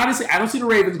 because honestly, I don't see the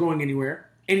Ravens going anywhere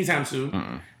anytime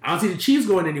soon. I don't see the Chiefs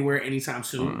going anywhere anytime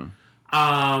soon.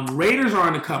 Raiders are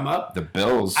on the come up. The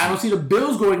Bills. I don't see the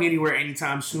Bills going anywhere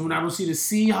anytime soon. I don't see the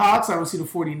Seahawks. I don't see the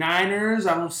 49ers.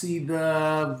 I don't see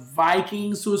the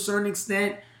Vikings to a certain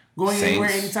extent going anywhere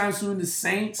anytime soon. The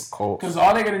Saints. Because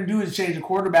all they're going to do is change the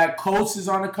quarterback. Colts is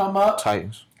on the come up.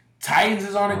 Titans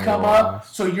is on the come up.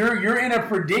 So you're in a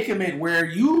predicament where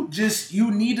you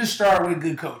need to start with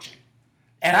good coaching.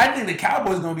 And I think the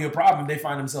Cowboys are going to be a problem if they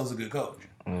find themselves a good coach.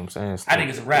 You know what I'm saying? I think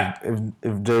it's a wrap.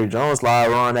 If Jerry Jones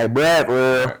slide on that bread,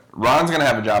 well, Ron's gonna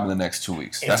have a job in the next 2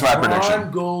 weeks. That's my prediction.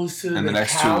 Ron goes to In the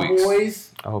next Cowboys, 2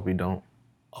 weeks. I hope he don't.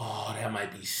 Oh, that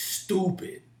might be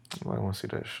stupid. I might want to see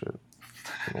that shit.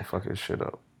 He gonna fuck his shit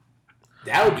up.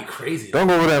 That would be crazy. Don't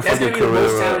go over there and That's fuck gonna your be the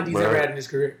career most talent up, he's bro. ever had in his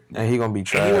career. And he gonna be And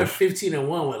he went trash.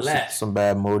 15-1 with less. Some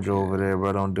bad mojo over there,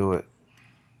 bro. Don't do it.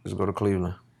 Just go to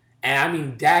Cleveland. And I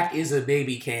mean, Dak is a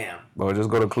baby Cam. Bro,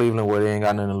 just go to Cleveland where they ain't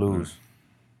got nothing to lose.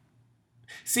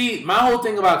 See, my whole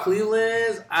thing about Cleveland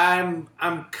is I'm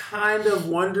kind of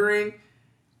wondering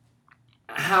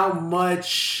how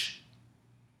much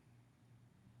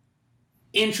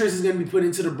interest is going to be put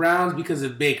into the Browns because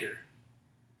of Baker.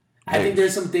 I think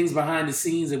there's some things behind the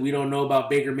scenes that we don't know about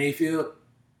Baker Mayfield,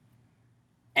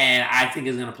 and I think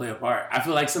it's going to play a part. I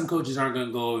feel like some coaches aren't going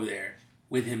to go over there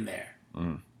with him there.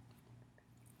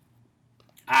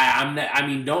 I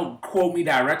mean, don't quote me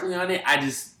directly on it.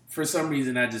 For some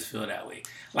reason, I just feel that way.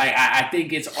 Like, I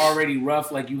think it's already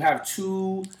rough. Like, you have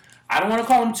two, I don't want to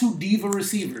call them two diva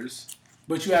receivers,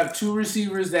 but you have two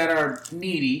receivers that are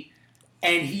needy,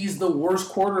 and he's the worst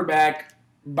quarterback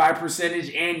by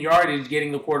percentage and yardage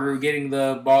getting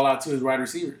the ball out to his wide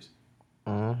receivers.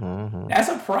 That's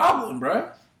a problem, bro.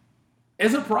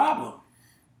 It's a problem.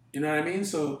 You know what I mean?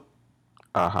 So,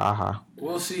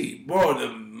 we'll see. Bro, the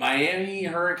Miami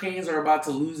Hurricanes are about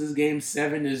to lose this game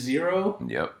 7-0.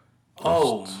 Yep.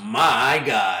 Oh my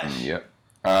gosh. Yep.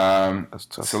 That's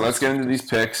tough. So let's get into these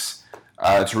picks.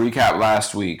 To recap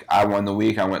last week, I won the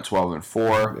week. I went 12-4.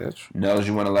 Bitch. Nels,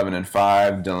 you went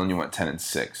 11-5. Dylan, you went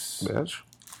 10-6. Bitch.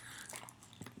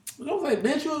 I was like,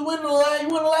 bitch, you won the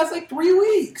last like 3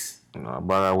 weeks. No,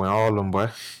 bro, I win all of them, boy.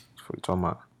 That's what you talking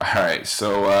about. All right,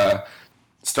 so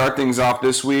start things off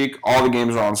this week. All the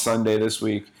games are on Sunday this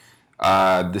week.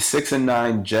 The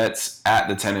 6-9 Jets at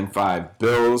the 10-5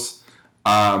 Bills.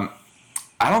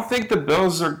 I don't think the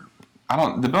Bills are.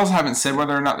 The Bills haven't said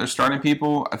whether or not they're starting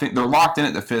people. I think they're locked in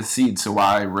at the 5th seed, so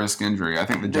why risk injury? I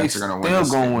think the Jets are going to win. Still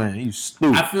This going to game. win. You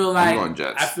stupid. I feel I'm going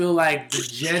Jets. I feel like the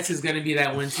Jets is going to be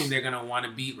that one team they're going to want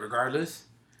to beat regardless.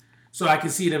 So I can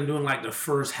see them doing like the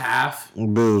first half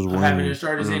Bills of having their winning.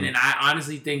 starters in, and I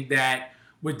honestly think that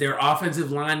with their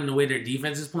offensive line and the way their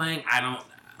defense is playing,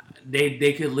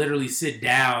 they could literally sit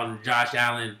down Josh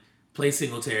Allen, play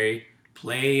Singletary,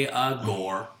 play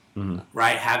Gore,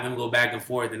 right? Have them go back and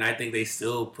forth, and I think they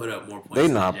still put up more points. They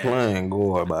than not the Jets. playing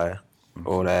Gore, boy.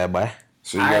 Oh, that, boy.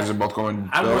 So you guys are both going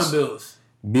I'm Bills? going Bills.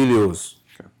 Bills.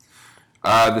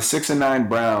 The 6-9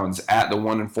 Browns at the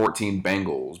 1-14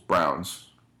 Bengals. Browns.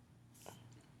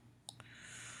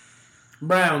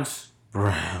 Browns.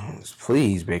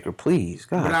 Please, Baker, please.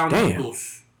 God Brown damn.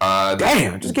 Eagles.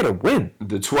 Damn, just get a win.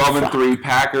 The 12-3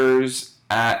 Packers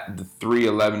at the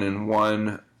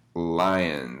 3-11-1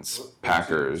 Lions.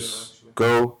 Packers.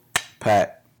 Go,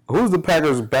 Pat. Who's the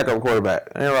Packers' backup quarterback?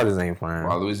 Aaron Rodgers ain't playing.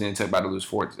 Wow, Louisiana Tech about to win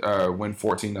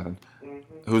 14-0.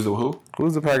 Who's the who?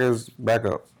 Who's the Packers'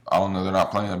 backup? I don't know. They're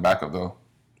not playing a backup though.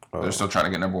 They're still trying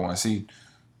to get number 1 seed.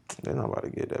 They're not about to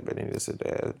get that, but they need to sit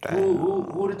there. Damn.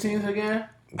 Who the teams again?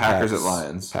 Packers at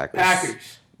Lions. Packers.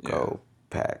 Go,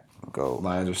 Pack. Go.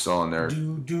 Lions are still in there.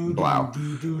 Do.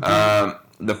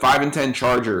 The 5-10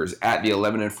 Chargers at the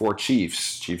 11-4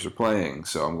 Chiefs. Chiefs are playing,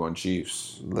 so I'm going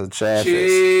Chiefs. The Chaffis.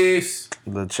 Chiefs.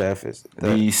 The Chaffis.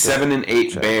 The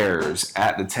 7-8 Bears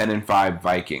at the 10-5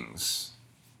 Vikings.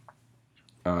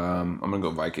 I'm gonna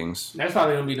go Vikings. That's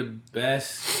probably gonna be the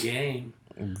best game.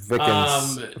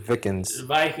 Vikings.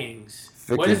 Vikings.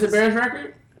 What is the Bears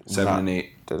record?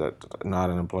 7-8. Not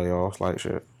in the playoffs, like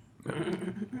shit.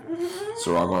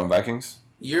 So we're all going Vikings.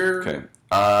 You're Okay.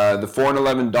 The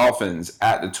 4-11 Dolphins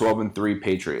at the 12-3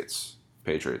 Patriots.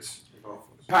 Patriots.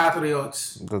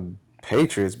 Patriots. The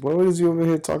Patriots, boy, what is you over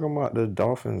here talking about? The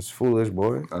Dolphins, foolish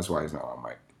boy. That's why he's not on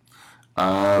mic.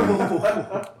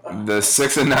 The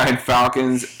 6-9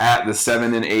 Falcons at the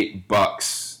 7-8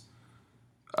 Bucks.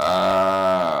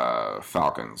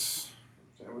 Falcons.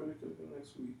 Can't really cook it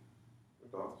next week. The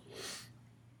Dolphins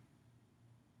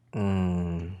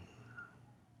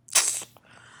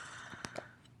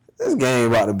This game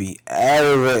about to be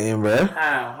aggravating, bro.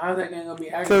 How? How's that game gonna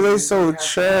be? Because they so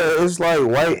trash. It's like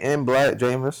white and black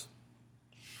Jameis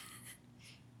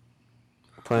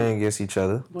playing against each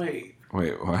other. Wait,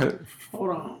 What? hold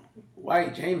on.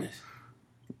 White Jameis.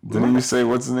 Didn't you say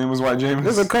what's his name was White James?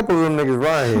 There's a couple of them niggas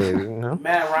right here, you know?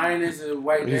 Matt Ryan is a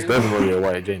white He's Jameis. definitely a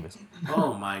white Jameis.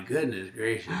 Oh my goodness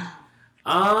gracious.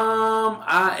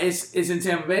 It's in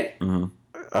Tampa Bay.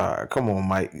 Come on,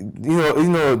 Mike. You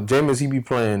know, Jameis, he be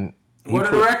playing. What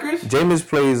are the records? Jameis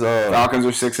plays. Falcons are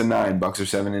 6-9. Bucks are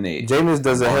 7-8. Jameis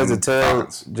does a heads or tails.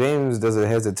 Falcons. James does a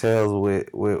heads or tails with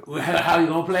How you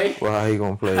gonna play? well, how he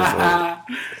gonna play. So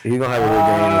he gonna have a good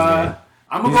game this game.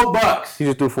 I'm gonna go Bucks. He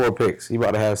just threw 4 picks. He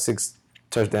about to have 6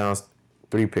 touchdowns,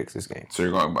 3 picks this game. So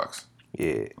you're going Bucks.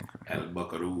 Yeah, El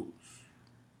Buckaroos.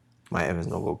 Mike Evans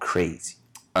gonna go crazy.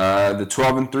 The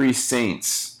 12-3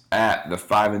 Saints at the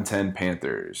 5-10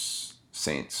 Panthers.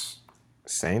 Saints.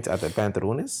 Saints at the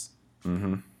Pantherones.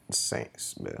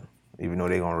 Saints, man. Even though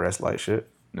they gonna rest like shit.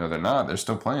 No, they're not. They're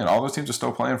still playing. All those teams are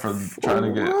still playing for trying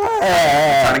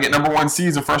to get number 1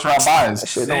 seeds and first round buys.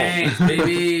 Shit don't Saints,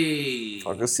 baby.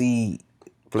 fuck a seed.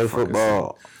 Play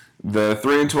football. The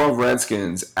 3-12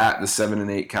 Redskins at the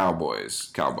 7-8 Cowboys.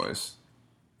 Cowboys.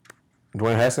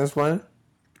 Dwayne Haskins playing?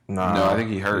 Nah, No, I think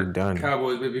he hurt. done.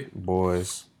 Cowboys, baby.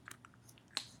 Boys.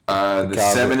 The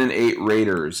Cowboys. 7-8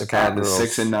 Raiders The at the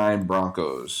Cowgirls. 6-9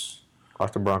 Broncos.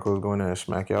 Watch the Broncos go in there and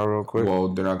smack y'all real quick. Well,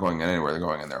 they're not going anywhere. They're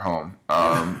going in their home.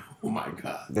 Oh my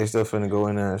god. They still finna go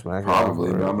in there and smack y'all.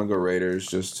 Probably, for but real. I'm gonna go Raiders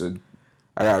just to.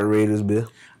 I got the Raiders,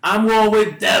 Bill. I'm going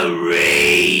with the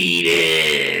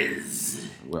Raiders.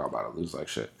 We're all about to lose like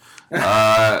shit. The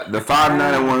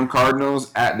 5-9-1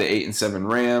 Cardinals at the 8-7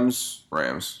 Rams.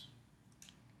 Rams.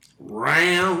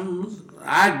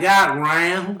 I got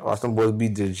Rams. Watch them boys be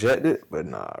dejected, but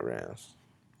nah, Rams.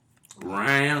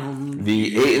 Rams.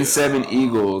 The 8-7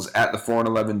 Eagles at the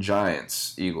 4-11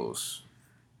 Giants. Eagles.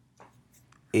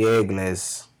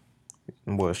 Eagles.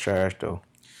 Them boys trash though.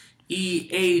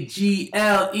 Eagles.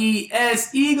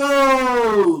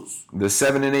 Eagles. The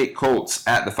 7-8 Colts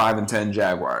at the 5-10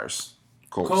 Jaguars.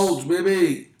 Colts,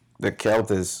 baby. The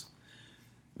Celtics.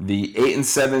 The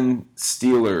 8-7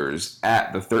 Steelers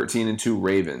at the 13-2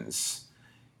 Ravens.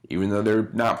 Even though they're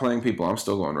not playing people, I'm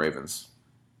still going Ravens.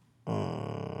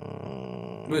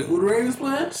 Wait, who the Ravens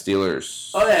playing?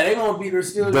 Steelers. Oh yeah, they gonna beat the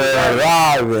Steelers.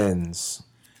 The Ravens.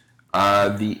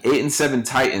 The 8-7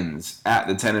 Titans at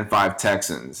the 10-5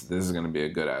 Texans. This is going to be a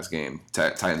good ass game.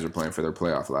 Titans are playing for their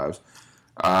playoff lives.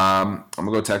 I'm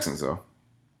gonna go Texans though.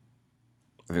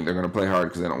 I think they're gonna play hard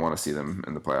because they don't want to see them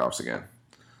in the playoffs again.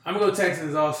 I'm gonna go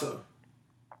Texans also.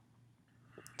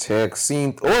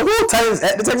 Texans. Oh, who? Titans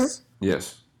at the Texans?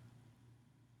 Yes.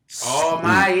 All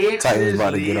my exes Titans about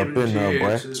to get up in there,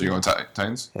 boy. So you're going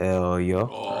Titans? Hell yeah.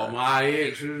 All my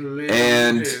exes live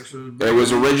And in Texas, it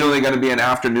was originally going to be an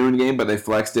afternoon game, but they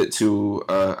flexed it to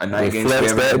a night game.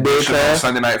 flexed that big additional class?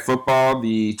 Sunday Night Football,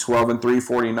 the 12-3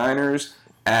 49ers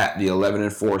at the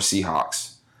 11-4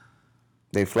 Seahawks.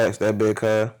 They flexed that big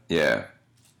car. Yeah.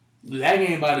 That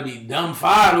game about to be dumb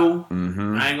fire,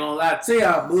 Mm-hmm. I ain't gonna lie to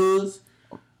y'all, Buzz.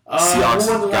 Seahawks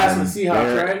Who won the last one? got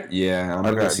Seahawks, him. right? Yeah, I'm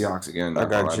going to got- go Seahawks again. I not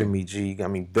gonna lie got to you. Jimmy G. Got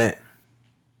me bent.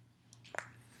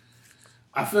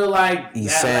 I feel like He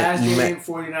that said- last he game, meant-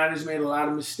 49ers made a lot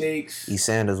of mistakes. E.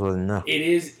 Sanders wasn't enough. It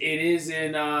is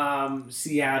in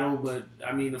Seattle, but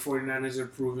I mean the 49ers are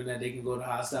proving that they can go to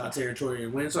hostile territory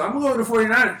and win. So I'm gonna go with the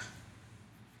 49ers.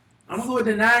 I'm gonna go with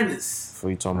the Niners. Before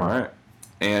you talking All about. right.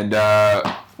 And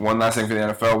one last thing for the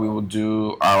NFL, we will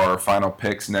do our final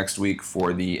picks next week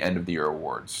for the end of the year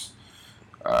awards,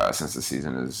 since the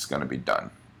season is going to be done.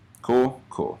 Cool.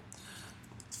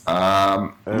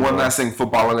 One last thing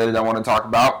football related I want to talk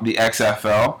about, the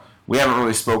XFL. We haven't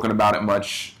really spoken about it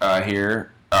much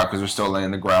here because we're still laying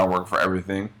the groundwork for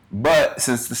everything. But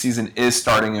since the season is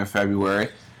starting in February,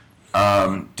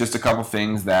 just a couple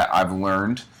things that I've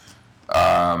learned.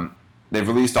 They've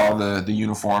released all the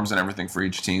uniforms and everything for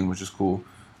each team, which is cool.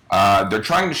 They're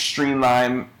trying to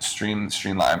streamline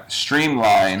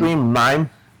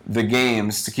the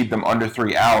games to keep them under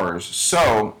 3 hours.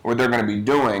 So what they're going to be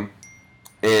doing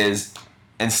is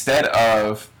instead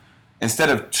of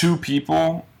 2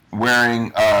 people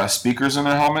wearing speakers in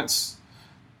their helmets,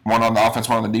 one on the offense,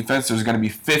 one on the defense, there's going to be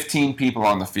 15 people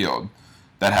on the field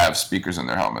that have speakers in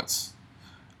their helmets.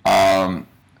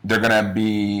 They're going to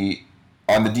be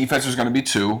on the defense. There's going to be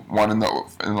 2, one in the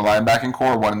linebacking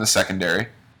core, one in the secondary.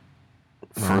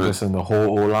 Just in the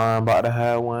whole O-line about to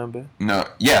have one, but No,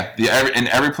 yeah,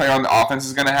 every player on the offense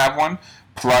is going to have one,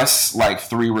 plus like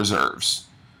 3 reserves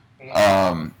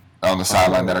on the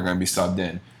sideline that are going to be subbed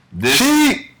in.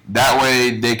 That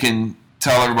way they can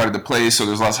tell everybody to play, so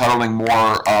there's less huddling, more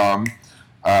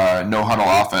no huddle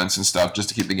offense and stuff, just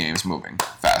to keep the games moving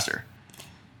faster.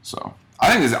 So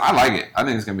I like it. I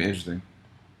think it's going to be interesting.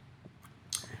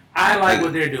 I like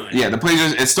what they're doing. Yeah, the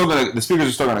speakers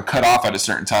are still gonna cut off at a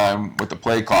certain time with the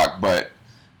play clock, but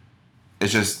it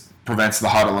just prevents the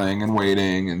huddling and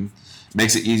waiting and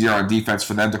makes it easier on defense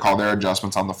for them to call their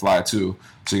adjustments on the fly too.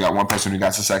 So you got one person who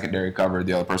got the secondary covered,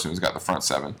 the other person who's got the front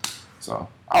 7. So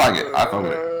I like it. I fuck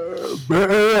with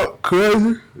it.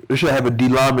 crazy. They should have a D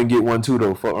lineman get one too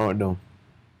though. Fuck aren't them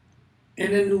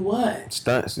And then do what?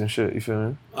 stunts and shit. You feel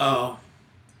me? Oh,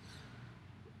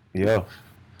 Yeah.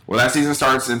 Well, that season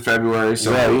starts in February,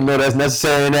 so Yeah, you know that's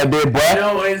necessary in that bit, boy.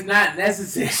 no, it's not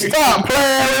necessary. Stop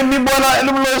playing with me, boy. Like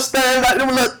them little stands, like them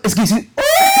little excuse me.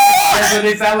 That's what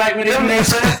they sound like when they play.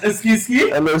 Excuse me.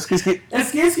 That little excuse me.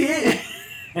 Excuse me.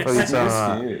 What you talking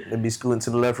about? They be scooting to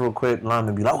the left real quick.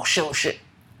 Lineman be like, oh shit.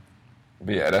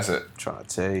 but yeah, that's it. Trying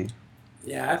to tell you.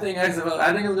 Yeah, I think it's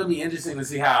gonna be interesting to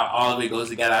see how all of it goes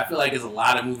together. I feel like it's a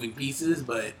lot of moving pieces,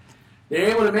 but they're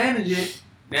able to manage it.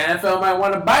 The NFL might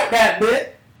want to bite that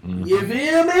bit. Mm-hmm. You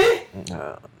feel me?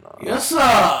 No. Yes,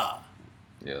 sir.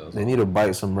 Yeah, They need to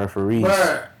bite some referees.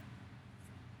 Bruh.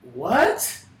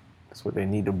 What? That's what they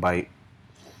need to bite.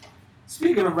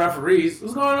 Speaking of referees,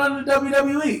 what's going on in the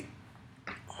WWE?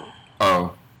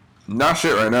 Oh, not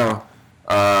shit right now.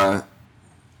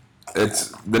 It's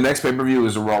the next pay-per-view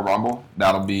is the Royal Rumble.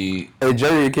 That'll be Hey,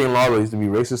 Jerry King Lawler used to be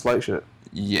racist like shit.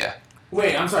 yeah.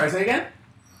 Wait, I'm sorry, say again?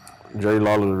 Jerry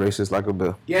Lawler was racist like a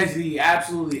bill. Yes, he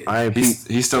absolutely is. I ain't peeped.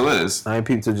 He still is. I ain't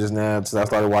peeped till just now until I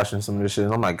started watching some of this shit.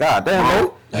 And I'm like, God damn,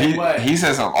 bro. Like what? He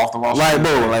says something off the wall. Like, shit.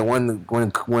 bro,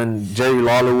 like when Jerry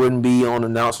Lawler wouldn't be on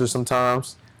announcers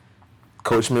sometimes,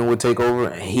 Coachman would take over,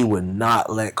 and he would not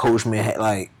let Coachman he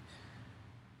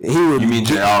would. You mean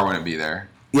JR wouldn't be there?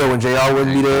 Yeah, when JR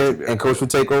wouldn't be Coach there would be and Coach would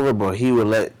take over, but he would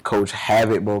let Coach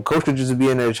have it, bro. Coach would just be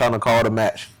in there trying to call the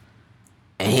match,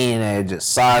 and he in there just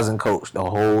sizing Coach the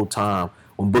whole time.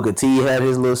 When Booker T had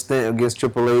his little stint against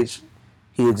Triple H,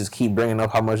 he would just keep bringing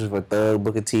up how much of a thug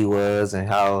Booker T was and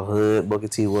how hood Booker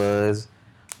T was.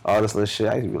 All this little shit.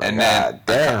 I used to be like, And God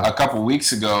then damn. a couple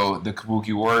weeks ago, the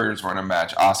Kabuki Warriors were in a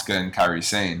match, Asuka and Kairi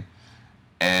Sane.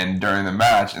 And during the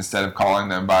match, instead of calling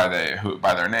them by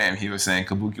their name, he was saying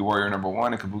Kabuki Warrior number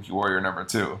 1 and Kabuki Warrior number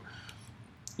 2.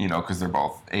 You know, because they're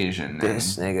both Asian.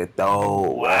 This nigga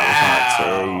though. I'm trying to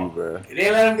tell you, bro.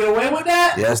 They let him get away with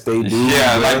that? Yes, they do.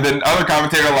 Yeah, bro. like the other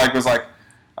commentator was like,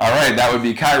 All right, that would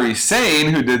be Kairi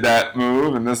Sane who did that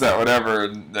move and this, that, whatever.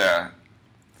 And, yeah.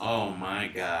 Oh my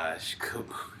gosh.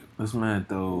 This man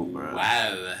though, bro.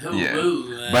 Wow. Yeah.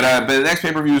 Ooh, But the next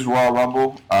pay-per-view is Royal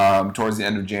Rumble towards the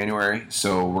end of January,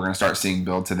 so we're going to start seeing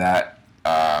build to that.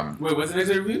 Wait, what's the next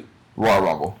review? Royal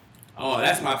Rumble. Oh,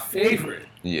 that's my favorite.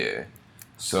 Yeah.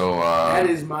 So, That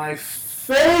is my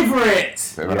favorite.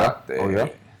 favorite out there. Oh, yeah?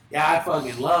 Yeah, I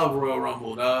fucking love Royal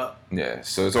Rumble, dog. Yeah,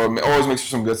 so it always makes for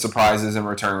some good surprises and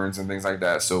returns and things like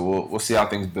that. So we'll see how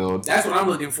things build. That's what I'm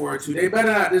looking forward to. They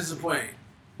better not disappoint.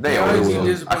 They always always do will.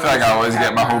 disappoint. I feel like I always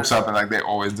get my hopes up and like they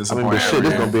always I disappoint. mean, but shit,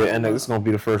 this every gonna year. be this gonna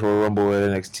be the first Royal Rumble at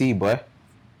NXT, boy.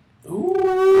 Ooh,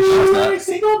 not.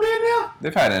 NXT gonna be in there?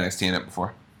 They've had NXT in it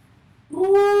before.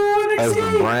 Ooh, As the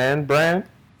NXT. brand,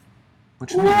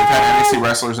 What you mean? They've had NXT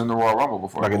wrestlers in the Royal Rumble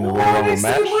before. like in the Ooh, Royal Rumble NXT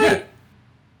match. win.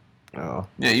 Oh,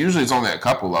 Yeah, usually it's only a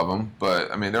couple of them,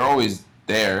 but I mean they're always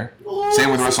there. Ooh, Same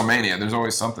with WrestleMania. There's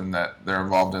always something that they're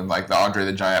involved in, like the Andre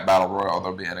the Giant Battle Royal.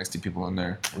 There'll be NXT people in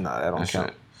there. nah, that don't And count.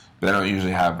 shit. But they don't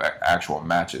usually have actual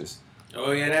matches, Oh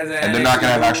yeah, that's and they're not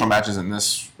gonna have actual matches in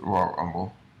this Royal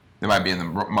Rumble. They might be in the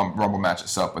Rumble match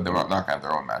itself, but they're not gonna have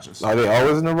their own matches. Are they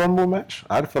always in the Rumble match?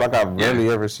 I feel like I Yeah. rarely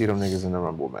ever see them niggas in the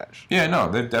Rumble match. Yeah,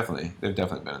 no, they've definitely been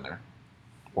in there.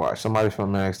 Watch somebody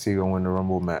from NXT gonna win the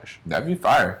Rumble match. That'd be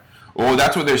fire. Well,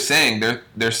 that's what they're saying.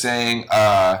 They're saying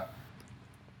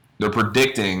they're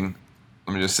predicting.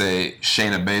 Let me just say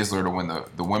Shayna Baszler to win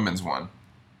the women's one,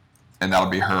 and that'll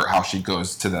be how she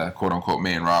goes to the quote unquote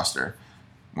main roster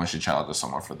when she challenges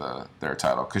someone for their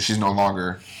title because she's no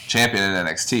longer champion in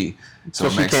NXT. So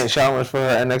it she can't challenge for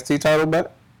her NXT title back?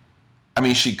 I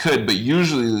mean, she could, but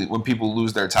usually when people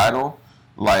lose their title,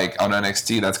 like on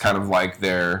NXT, that's kind of like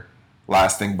their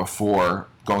last thing before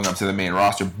going up to the main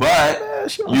roster. But Yeah,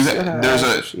 she don't you sit her ass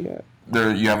if she had-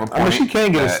 you have a point. I mean, she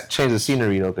can get that- a change of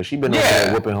scenery though, cause she been over Yeah.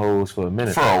 there whooping hoes for a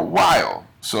minute. for a while.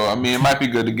 So I mean, it might be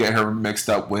good to get her mixed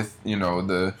up with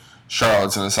the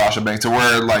Charlottes and the Sasha Banks to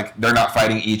where like they're not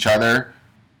fighting each other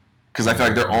because I feel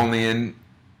like they're only in.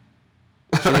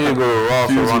 She need to go to Raw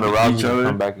for Fuse Ronda with Rousey each to other.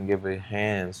 come back and give her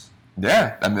hands.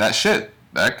 Yeah, I mean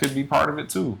that could be part of it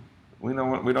too. We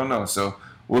don't know, so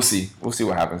we'll see. We'll see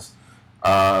what happens.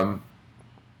 But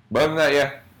other than that,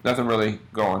 yeah, nothing really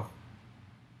going.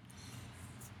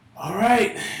 All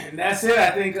right, and that's it.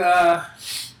 I think.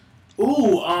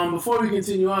 Before we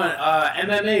continue on,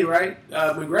 MMA, right?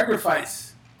 McGregor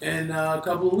fights in a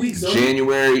couple of weeks. So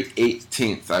January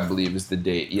 18th, I believe, is the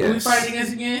date. who we Yes. fighting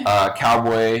against again?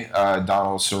 Cowboy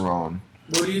Donald Cerrone.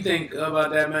 What do you think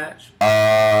about that match?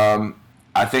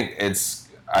 I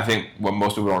think what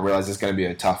most people don't realize is going to be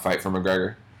a tough fight for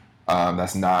McGregor.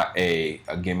 That's not a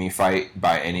gimme fight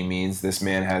by any means. This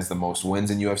man has the most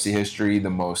wins in UFC history, the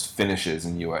most finishes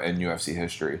in UFC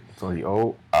history. So he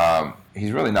old.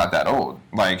 He's really not that old.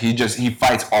 Like he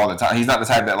fights all the time. He's not the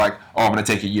type that like, oh, I'm going to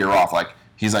take a year off. Like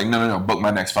he's like, no, book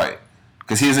my next fight,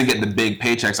 because he doesn't get the big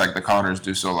paychecks like the Connors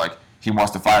do. So like he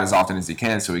wants to fight as often as he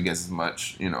can, so he gets as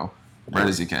much bread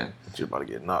as he can. But you're about to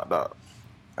get knocked out.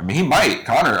 I mean, he might.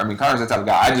 Connor's the type of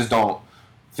guy. I just don't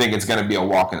think it's going to be a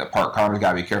walk in the park. Connor's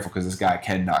got to be careful because this guy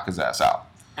can knock his ass out.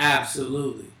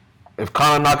 Absolutely. If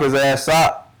Conor knocked his ass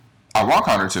out, I want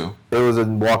Connor to. it was a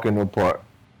walk in the park.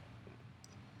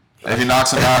 If he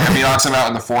knocks him out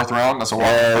in the fourth round, that's a walk.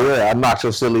 Yeah, I knocked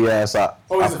your silly ass out.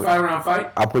 Oh, it's a 5-round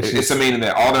fight? I put you. It's a main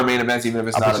event. All their main events, even if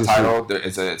it's I not put a you title,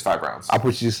 it's 5 rounds. I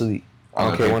put you to sleep. I On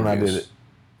don't the care when I did pay-per-views. it.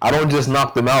 I don't just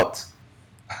knock them out.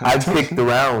 I picked the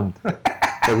round.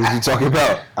 That's what you talking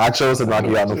about. I chose to knock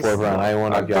you out in the fourth round. I didn't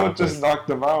want to knock you out. in the fifth. knocked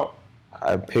him out.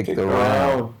 I picked the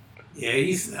round. Yeah,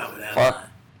 he's not with that Fuck. line.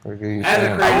 What are you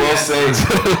That's a saying?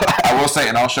 crazy- I will say,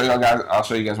 and I'll show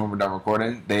you guys when we're done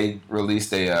recording. They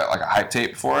released a hype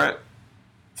tape for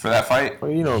that fight.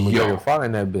 Well, you know Yo, McGregor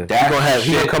fighting that bitch. That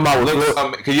He gonna come out with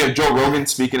flip. because you have Joe Rogan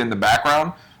speaking in the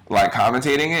background, like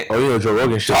commentating it. Oh, you know Joe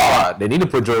Rogan shit. Dog. They need to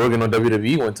put Joe Rogan on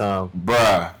WWE one time.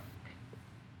 Bruh.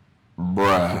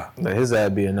 Let his ass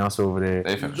be announced over there.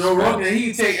 They finna Joe scratch. Rogan, he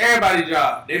can take everybody's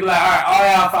job. They be like, all right,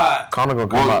 all y'all five. Conor gonna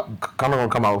come Well- out. Conor gonna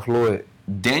come out with Floyd.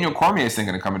 Daniel Cormier is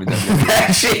thinking of coming to WWE.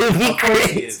 That shit would be Of course he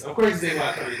crazy. is. Of course he's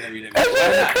about to come to WWE. That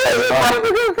shit would be crazy. Conor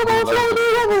gonna come out with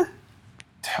Floyd.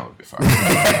 That would be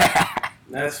fun.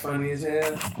 That's funny as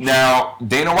hell. Now,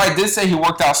 Dana White did say he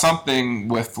worked out something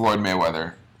with Floyd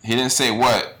Mayweather. He didn't say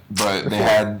what, but they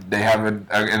have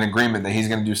an agreement that he's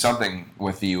going to do something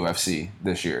with the UFC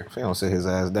this year. They don't sit his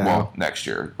ass down. Well, next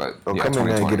year, but They'll yeah, come in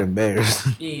there and 2020. get embarrassed.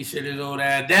 He ain't shit his old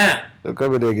ass down. They'll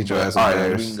come in there and get your ass All right, we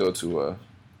can embarrassed. go to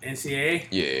NCAA.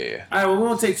 yeah. All right, well, we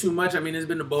won't take too much. I mean, there's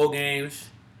been the bowl games.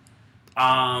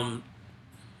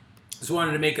 Just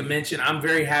wanted to make a mention. I'm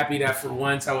very happy that for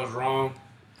once I was wrong.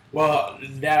 Well,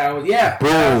 I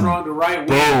was wrong the right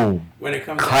way Boom. when it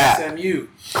comes Clap. to SMU.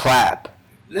 Clap.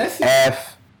 Listen,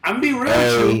 F I'm being real with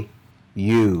A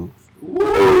you. U.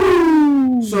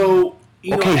 Woo! So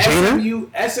Okay,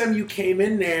 SMU came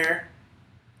in there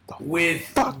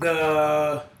with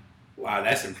the wow,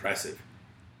 that's impressive.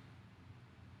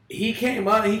 He came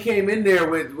in there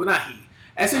with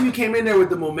SMU came in there with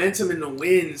the momentum and the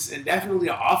wins, and definitely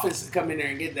an offense to come in there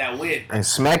and get that win. And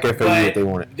smack FAU if they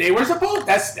wanted. They were supposed.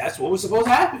 That's what was supposed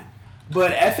to happen.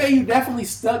 But FAU definitely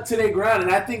stuck to their ground,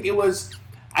 and I think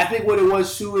what it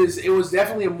was too is it was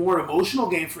definitely a more emotional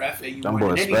game for FAU more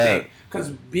than anything. Because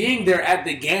being there at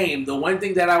the game, the one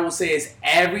thing that I will say is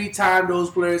every time those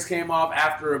players came off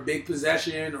after a big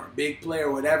possession or a big play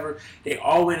or whatever, they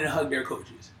all went and hugged their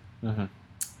coaches. Mm-hmm.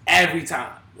 Every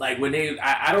time. Like when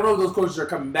I don't know if those coaches are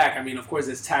coming back. I mean, of course,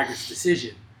 it's Taggart's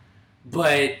decision.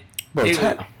 But they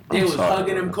was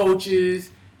hugging them coaches.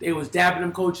 They was dapping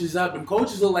them coaches up. Them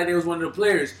coaches looked like they was one of the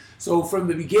players. So from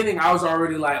the beginning, I was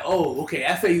already like, oh, okay,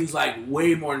 FAU's like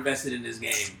way more invested in this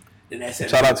game than SMU.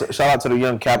 Shout out to the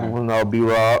young captain,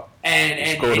 B-Rob.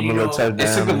 And scored a little touchdown.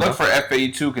 It's a good look for FAU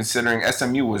too, considering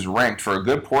SMU was ranked for a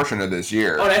good portion of this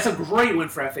year. Oh, that's a great win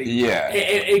for FAU. Yeah,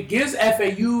 it gives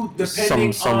FAU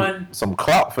depending on some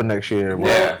clout for next year.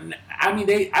 Well, yeah. I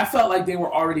mean, I felt like they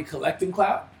were already collecting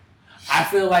clout. I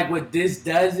feel like what this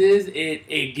does is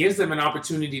it gives them an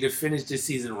opportunity to finish this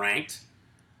season ranked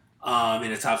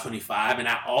in the top 25, and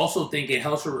I also think it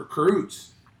helps for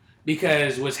recruits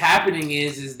because what's happening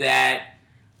is that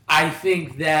I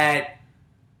think that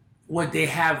what they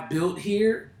have built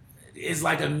here is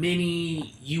like a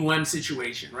mini UM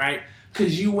situation, right?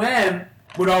 Because UM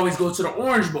would always go to the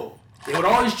Orange Bowl. They would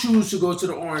always choose to go to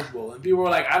the Orange Bowl. And people were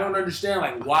like, I don't understand.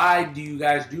 Like, why do you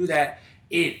guys do that?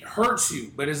 It hurts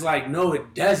you. But it's like, no,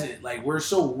 it doesn't. Like, we're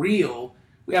so real.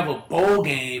 We have a bowl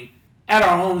game at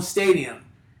our home stadium.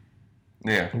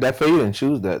 Yeah. That for you didn't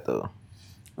choose that, though.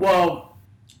 Well,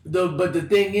 but the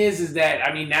thing is that,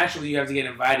 I mean, naturally you have to get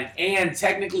invited. And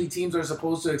technically teams are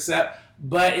supposed to accept,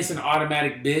 but it's an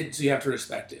automatic bid, so you have to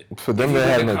respect it. For them, they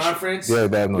have no conference. They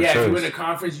have no choice. If you win the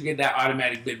conference, you get that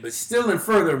automatic bid. But still, and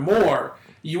furthermore,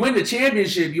 you win the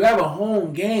championship, you have a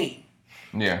home game.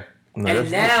 Yeah. No, and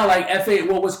now, like FA,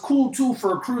 what was cool too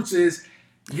for recruits is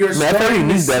you're starting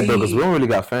to see that though, because we don't really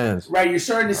got fans. Right, you're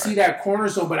starting to see that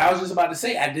cornerstone. But I was just about to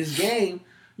say, at this game,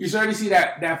 you're starting to see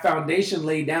that foundation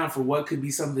laid down for what could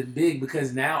be something big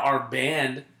because now our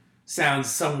band sounds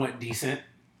somewhat decent.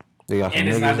 And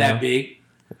it's not that big.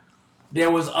 There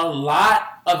was a lot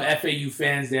of FAU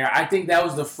fans there. I think that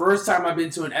was the first time I've been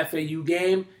to an FAU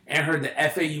game and heard the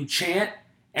FAU chant,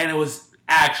 and it was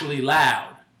actually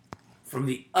loud from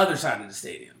the other side of the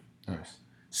stadium. Nice.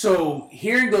 So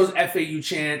hearing those FAU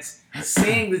chants,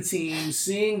 seeing the team,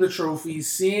 seeing the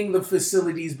trophies, seeing the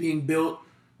facilities being built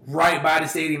right by the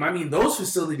stadium. I mean, those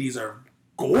facilities are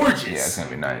gorgeous. Yeah, it's going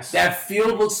to be nice. That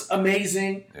field looks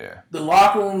amazing. Yeah. The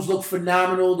locker rooms look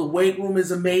phenomenal. The weight room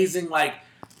is amazing. Like,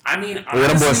 I mean, honestly,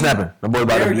 them boys snapping. The boy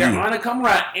about to be. They're on a come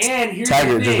around. And here's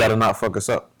Taggart the thing. just got to not fuck us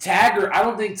up. Taggart, I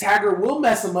don't think Taggart will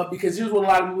mess them up because here's what a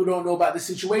lot of people don't know about the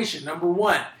situation. Number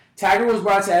one, Taggart was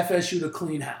brought to FSU to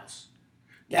clean house.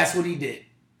 That's what he did.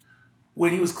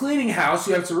 When he was cleaning house,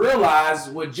 you have to realize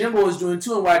what Jimbo is doing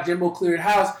too and why Jimbo cleared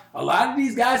house. A lot of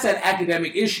these guys had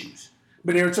academic issues,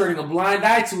 but they were turning a blind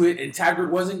eye to it, and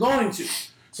Taggart wasn't going to.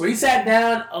 So he sat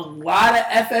down a lot of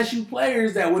FSU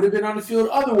players that would have been on the field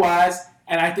otherwise,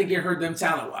 and I think it hurt them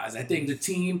talent-wise. I think the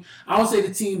team, I don't say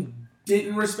the team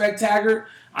didn't respect Taggart.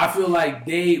 I feel like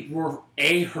they were,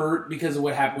 A, hurt because of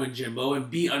what happened with Jimbo, and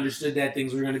B, understood that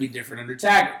things were going to be different under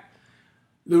Taggart.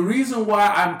 The reason why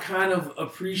I'm kind of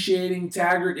appreciating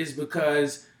Taggart is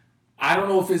because I don't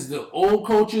know if it's the old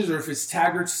coaches or if it's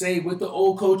Taggart's say with the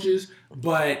old coaches,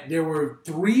 but there were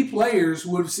 3 players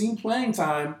who have seen playing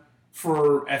time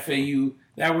for FAU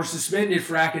that were suspended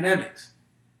for academics.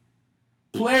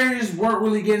 Players weren't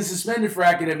really getting suspended for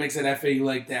academics at FAU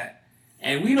like that.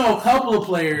 And we know a couple of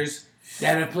players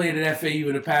that have played at FAU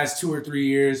in the past 2 or 3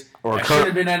 years that should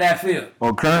have been at that field.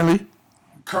 Or currently?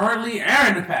 Currently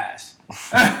and in the past.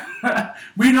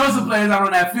 We know some players out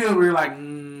on that field where you're like,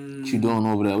 What you doing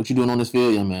over there? What you doing on this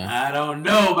field, young man? I don't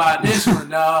know about this one,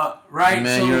 dog. Right? Hey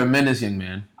man, so, you're a menace, young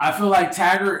man. I feel like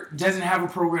Taggart doesn't have a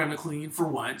program to clean for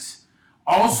once.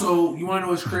 Also, you want to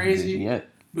know what's crazy? Yeah.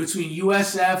 Between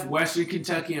USF, Western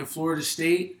Kentucky, and Florida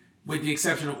State, with the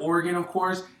exception of Oregon, of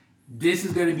course, this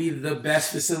is going to be the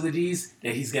best facilities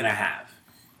that he's going to have.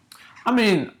 I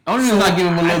mean, only reason I give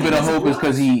him a little bit of hope is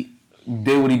because he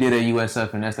did what he did at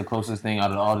USF, and that's the closest thing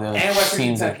out of all the and Western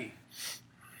teams. Kentucky.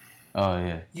 Oh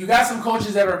yeah. You got some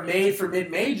coaches that are made for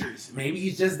mid-majors. Maybe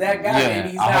he's just that guy. Yeah, Maybe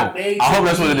he's I not hope. made. I to hope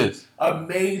that's what it be is. A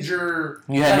major,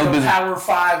 He had like no a business- Power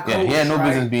 5 coach. Yeah, he had no right?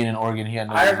 business being in Oregon. He had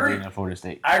no I business agree. being in Florida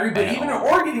State. I agree, but At even in all.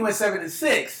 Oregon, he went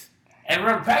 7-6. And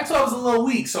remember, Pac-12 was a little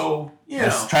weak, so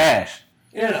That's trash.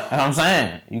 you know. That's what I'm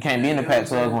saying. You can't be in the You know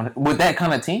what I'm Pac-12 with that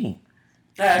kind of team.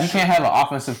 That's You true. can't have an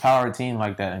offensive power team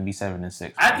like that and be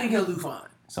 7-6. I think he'll do fine.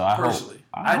 So I Personally,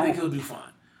 hope. I think he'll do fine.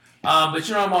 But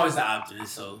I'm always the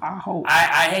optimist, so I hope.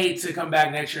 I hate to come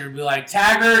back next year and be like,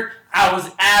 Taggart, I was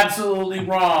absolutely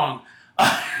wrong.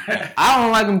 I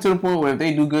don't like him to the point where if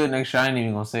they do good next year, I ain't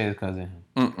even gonna say it's because of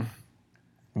him.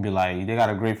 Be like, they got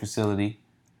a great facility.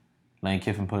 Lane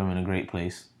Kiffin put him in a great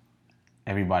place.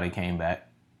 Everybody came back,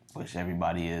 which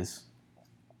everybody is.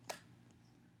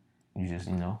 You just,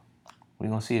 we're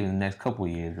gonna see it in the next couple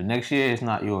of years. But next year, it's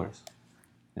not yours.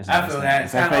 It's I not feel the that.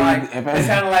 same. It's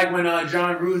kind of like when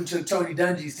John Gruden took Tony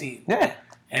Dungy's team Yeah,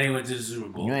 and he went to the Super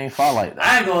Bowl. you ain't fall like that.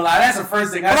 I ain't gonna lie, that's the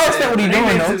first thing I But I said. respect what he When they doing,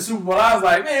 made it though. to the Super Bowl, I was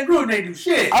like, man, Gruden ain't do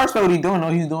shit. I respect what he's doing,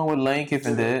 though. He's doing what Lane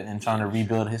Kiffin did and trying to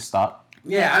rebuild his stock.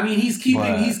 Yeah, I mean, he's keeping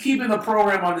But- the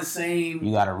program on the same.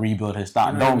 You got to rebuild his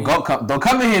stock. You know what I mean? Don't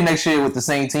come in here next year with the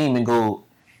same team and go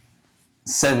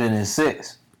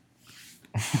 7-6.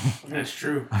 That's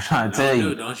true. I'm trying to tell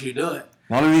you. Don't you do it.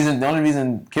 The only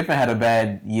reason Kiffin had a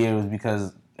bad year was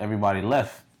because everybody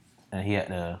left and he had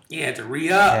to He had to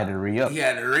re-up. re-up. He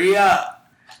had to re-up.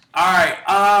 All right.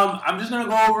 I'm just going to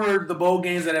go over the bowl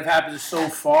games that have happened so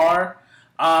far.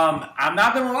 I'm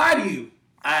not going to lie to you.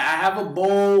 I have a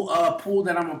bowl pool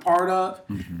that I'm a part of,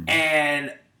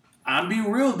 and I'm being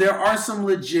real. There are some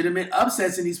legitimate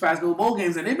upsets in these past couple bowl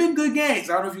games, and they've been good games.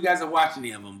 I don't know if you guys have watched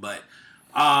any of them, but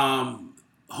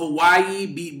Hawaii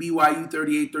beat BYU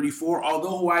 38-34.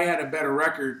 Although Hawaii had a better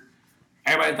record,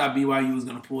 everybody thought BYU was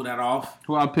going to pull that off.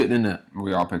 Who I picked in that?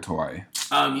 We all picked Hawaii.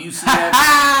 UCF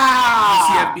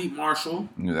beat Marshall.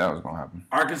 Knew that was gonna happen.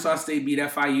 Arkansas State beat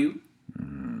FIU.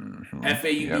 FAU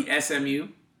Yep. beat SMU.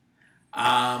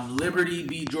 Liberty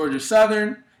beat Georgia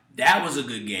Southern. That was a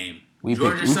good game. We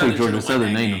Georgia picked Southern Georgia should have won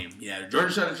Southern, that ain't game. Yeah,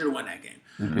 Georgia Southern should have won that game.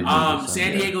 We picked Georgia San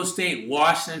Southern. Diego State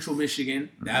washed Central Michigan.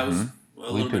 That was a We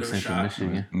little bit picked of a Central shock.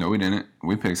 Michigan. No, we didn't.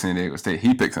 We picked San Diego State.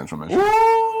 He picked Central Michigan.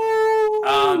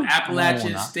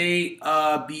 Appalachian No, State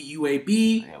beat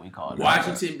UAB. Yeah, we called it.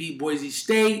 Washington beat Boise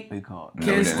State. We called it. No,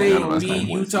 we Kent didn't. State None of us beat picked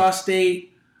Boise. Utah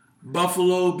State.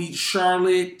 Buffalo beat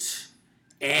Charlotte.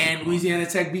 And Louisiana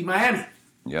Tech beat Miami.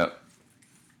 Yep.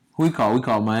 We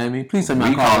called Miami. Please tell me I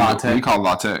We called La called Tech.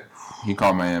 La Tech. He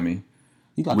called Miami.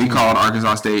 You got We too called much-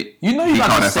 Arkansas State. You know you He got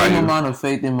called the same FIU. amount of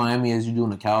faith in Miami as you do in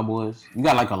the Cowboys. You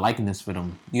got like a likeness for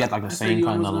them. You got like the I said same you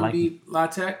kind was of going to likeness. beat La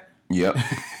Tech. Yep.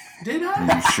 Did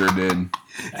I? You sure did.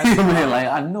 Man, like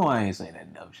I know I ain't saying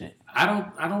that dumb shit. I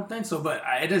don't think so, but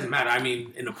it doesn't matter. I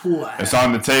mean, in the pool, I It's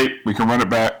on the tape. We can run it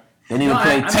back. They need to No,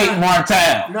 play I'm Tate not-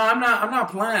 Martell. No, I'm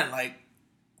not playing. Like,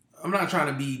 I'm not trying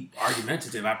to be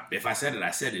argumentative. If I said it,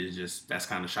 I said it. It's just, that's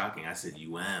kind of shocking. I said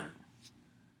UM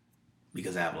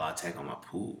because I have La Tech on my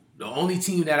pool. The only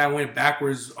team that I went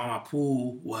backwards on my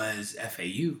pool was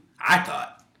FAU, I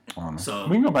thought. So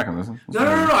We can go back and listen. No.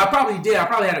 I probably did. I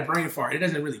probably had a brain fart. It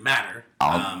doesn't really matter.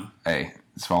 Hey,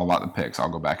 it's all about the picks. I'll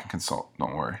go back and consult.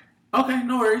 Don't worry. Okay,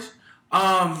 no worries.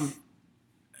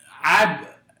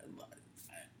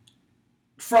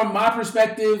 From my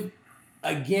perspective,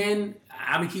 again,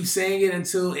 I'm gonna keep saying it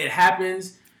until it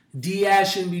happens.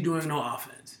 Diaz shouldn't be doing no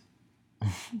offense.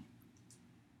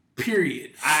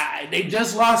 Period. They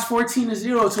just lost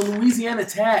 14-0 to Louisiana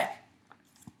Tech.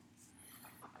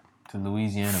 To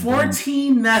Louisiana.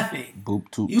 14-0. Boop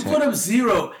toop. You Tech. put up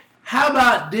 0. How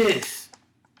about this?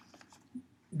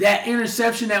 That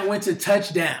interception that went to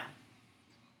touchdown.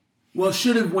 Well,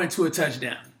 should have went to a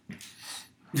touchdown.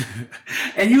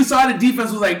 And you saw the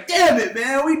defense was like, damn it,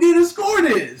 man, we need to score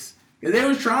this. Because they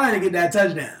was trying to get that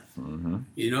touchdown. Mm-hmm.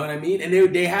 You know what I mean? And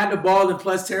they had the ball in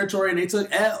plus territory and they took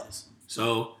L's.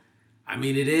 So, I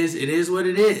mean, it is what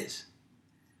it is.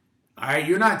 All right,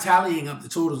 you're not tallying up the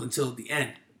totals until the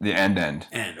end. The end.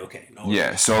 End, okay. No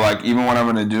Yeah, so like even what I'm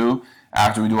going to do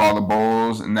after we do all the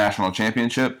bowls and national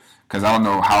championship, because I don't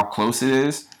know how close it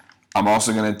is, I'm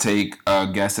also going to take a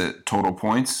guess at total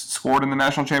points scored in the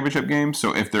national championship game.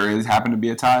 So if there is happen to be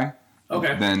a tie,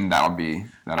 Okay. then that'll be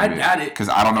I doubt it. Because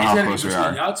I don't know It's how gonna close be we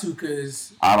between are. y'all two,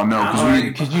 because I don't know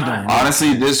Because you don't know.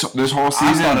 honestly this whole I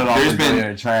season started off there's with been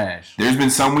their trash. There's been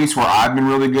some weeks where I've been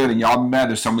really good and y'all been bad.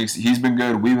 There's some weeks he's been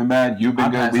good, we've been bad, you've been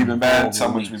I've good, had we've some been bad. horrible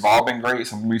Some weeks weeks. we've all been great,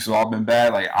 some weeks we've all been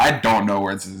bad. Like I don't know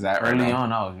where this is at right Early now.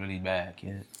 on, I was really bad,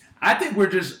 kid. I think we're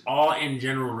just all in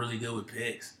general really good with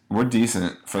picks. We're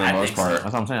decent for the I most think so. part.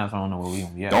 That's what I'm saying. That's why I don't know where we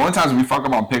gonna be at. The only times we fuck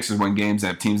up on picks is when games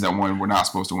have teams that won we're not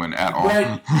supposed to win at all.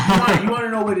 But you want to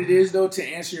know what it is though, to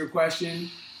answer your question,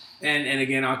 and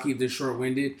again I'll keep this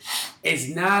short-winded. It's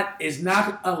not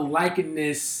a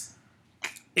likeness.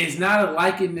 It's not a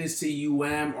likeness to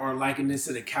UM or a likeness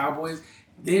to the Cowboys.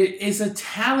 It's a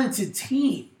talented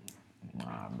team.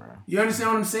 Nah, bro. You understand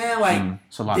what I'm saying? Like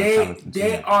It's a lot of talented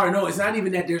they teams. are. No, it's not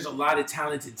even that there's a lot of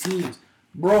talented teams,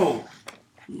 bro.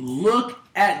 Look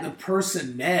at the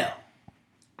personnel.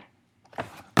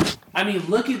 I mean,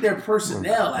 look at their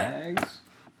personnel. Like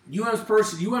UM's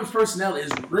personnel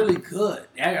is really good.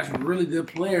 They got some really good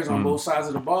players on both sides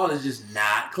of the ball. It's just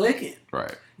not clicking.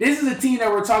 Right. This is a team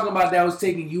that we're talking about that was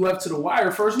taking UF to the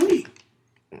wire first week.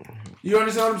 You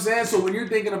understand what I'm saying? So when you're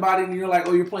thinking about it and you're like,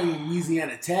 oh, you're playing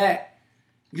Louisiana Tech,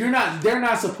 they're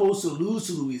not supposed to lose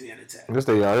to Louisiana Tech. Yes,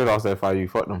 they are. They lost that fight. You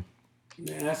fucked them.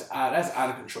 Man, that's out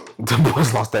of control. The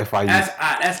boys lost that fight.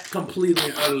 That's completely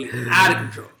and utterly out of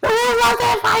control. The boys lost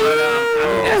that But fight.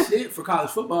 I mean, that's it for college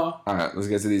football. All right, let's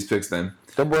get to these picks then.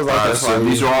 The boys lost that So fight.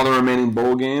 these are all the remaining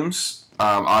bowl games,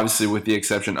 obviously with the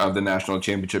exception of the national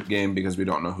championship game because we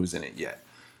don't know who's in it yet.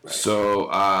 Right. So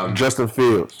Justin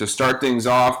Fields. to start things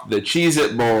off, the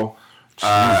Cheez-It Bowl,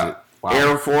 Wow.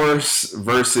 Air Force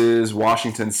versus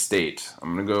Washington State.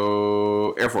 I'm going to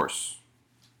go Air Force.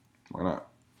 Why not?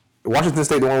 Washington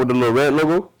State, the one with the little red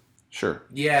logo, Sure.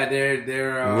 Yeah,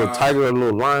 they're with a tiger, a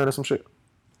little lion, or some shit.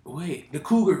 wait, the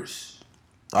Cougars.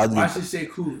 I Washington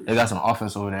State Cougars. They got some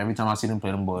offense over there. Every time I see them play,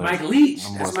 them boys. Mike Leach.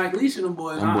 Them That's boys- Mike Leach and them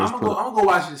boys. them I'm boys gonna go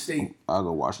Washington State. I'll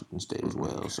go Washington State as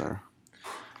well, sir.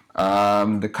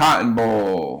 The Cotton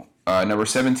Bowl, number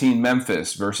 17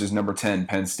 Memphis versus number 10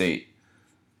 Penn State.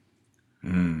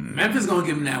 Memphis gonna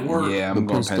give them that work. Yeah, I'm The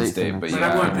going Penn Penn State State, fan. but But yeah.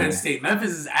 I'm going I Penn mean, State. Memphis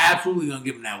is absolutely gonna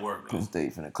give them that work, bro. Penn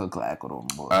State finna click clack with them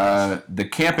boys. The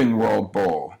Camping World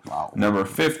Bowl, Wow. number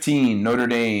 15 Notre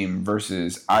Dame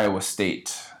versus Iowa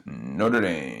State. Notre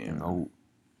Dame. No.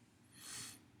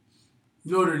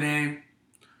 Notre Dame.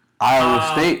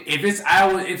 Iowa State. If it's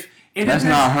Iowa, if That's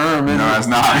not her, man. No, it's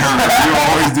not. You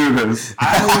always do this.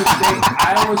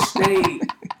 Iowa State.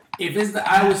 If it's the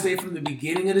Iowa State from the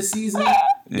beginning of the season,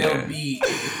 Yeah.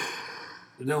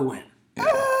 they'll win.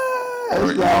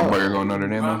 You're going Notre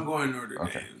Dame? I'm though? going Notre Dame.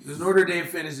 Okay. Because Notre Dame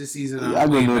finished the season. I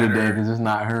go Notre Dame because it's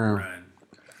not her. Run.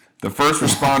 The First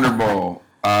Responder Bowl,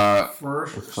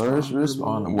 First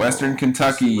responder. Western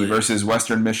Kentucky versus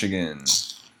Western Michigan.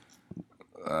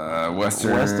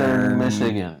 Western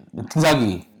Michigan.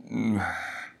 Kentucky.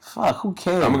 Fuck, who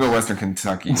cares? I'm gonna go Western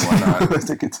Kentucky. Why not?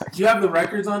 Western Kentucky. Do you have the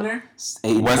records on there?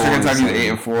 Western Kentucky's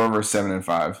 8-4 versus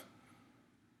 7-5.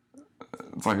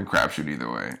 It's like a crapshoot either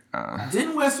way.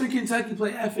 Didn't Western Kentucky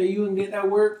play FAU and get that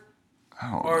work?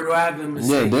 Or do I have them Yeah,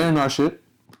 mistaken? they're in our shit.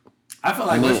 I feel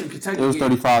like And Western it Kentucky. was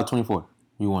 35-24.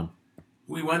 We won.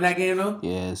 We won that game though.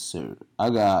 Yes, sir. I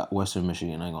got Western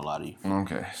Michigan. I ain't gonna lie to you.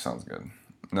 Okay, sounds good.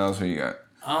 Now that's what you got.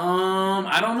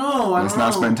 I don't know. Let's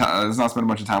not spend time. Let's not spend a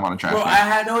bunch of time on a trash Bro,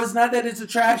 can. no, it's not that it's a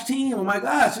trash team. Oh my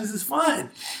gosh, this is fun.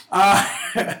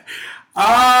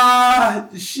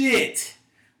 Shit.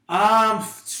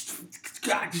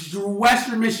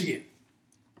 Western Michigan.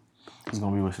 It's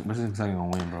gonna be Western Kentucky gonna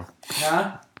win, bro.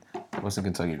 Huh? Western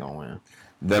Kentucky gonna win.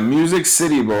 The Music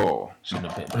City Bowl,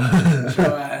 Shouldn't have picked.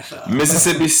 Show ass up.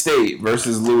 Mississippi State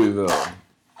versus Louisville.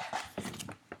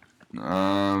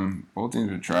 Both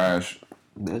teams are trash.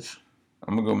 Bitch.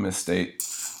 I'm gonna go Miss State.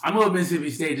 I'm going Mississippi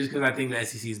State just because I think the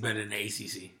SEC is better than the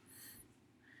ACC.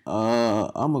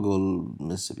 I'm gonna go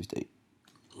Mississippi State.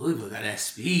 Louisville got that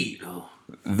speed, though.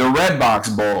 The Red Box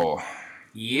Bowl,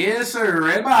 Yes, sir.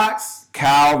 Red box.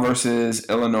 Cal versus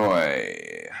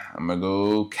Illinois. I'm gonna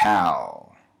go Cal.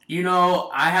 You know,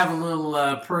 I have a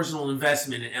little personal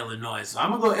investment in Illinois, so I'm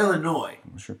going to go Illinois.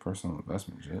 What's your personal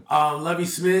investment, shit? Lovie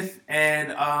Smith and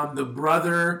the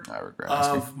brother I regret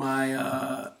asking. of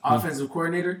my offensive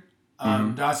coordinator,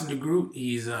 Dawson DeGroot.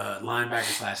 He's a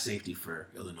linebacker / safety for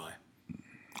Illinois.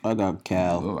 I got I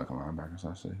Cal. look like a linebacker, so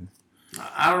I say.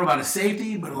 I don't know about a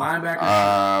safety, but a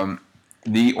linebacker.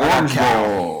 The Orange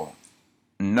Bowl,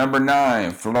 number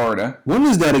 9, Florida When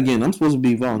is that again? I'm supposed to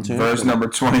be volunteering. versus number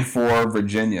 24,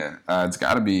 Virginia. It's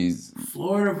got to be.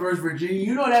 Florida versus Virginia.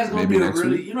 You know that's going to Maybe be a next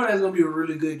really. week. You know that's going to be a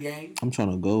really good game. I'm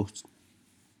trying to go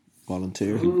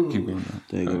volunteer. Keep going. Now.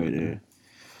 There you go, right there.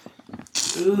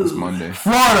 It's Monday.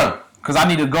 Florida, because I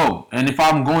need to go. And if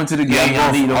I'm going to the game,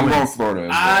 I need to I'm win. going Florida. As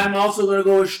well. I'm also going to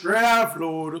go straight out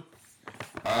Florida.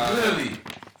 Really?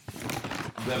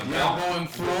 Y'all going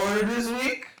Florida this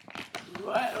week?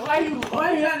 Why you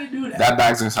got to do that? That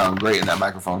bag's gonna sound great in that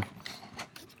microphone.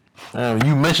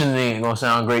 You mentioning it ain't gonna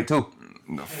sound great too.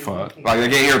 The fuck? Like they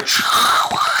get here.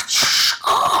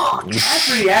 That's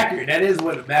pretty accurate. That is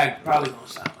what the bag probably gonna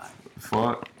sound like.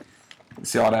 Fuck.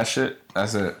 See all that shit?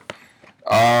 That's it.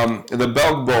 The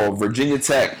Belk Bowl, Virginia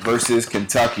Tech versus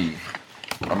Kentucky.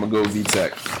 I'm gonna go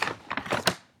V-Tech.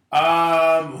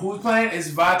 Who's playing?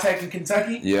 Is Vitek in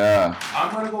Kentucky? Yeah.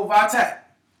 I'm gonna go Vitek.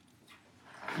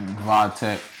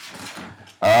 Vodtech.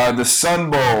 The Sun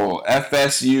Bowl,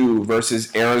 FSU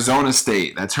versus Arizona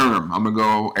State. That's Herm. I'm gonna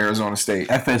go Arizona State.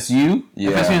 FSU?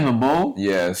 Yeah. FSU in the bowl?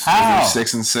 Yes. How?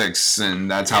 6-6,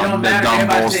 and that's It how don't the matter dumb if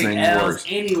I bowls take thing L's works.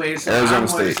 anyway, so Arizona I'm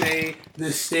going to State. say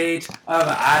the state of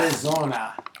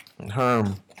Arizona.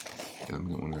 Herm.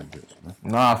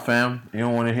 Nah, fam. You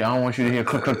don't want to hear. I don't want you to hear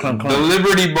clunk, clunk, clunk, The clunk.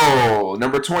 Liberty Bowl,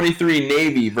 number 23,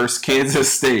 Navy versus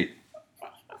Kansas State.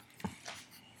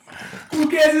 Who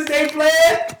Kansas State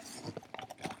playing?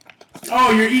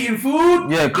 Oh, you're eating food?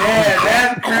 Yeah,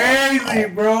 that's crazy,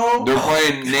 bro. They're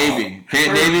playing Navy.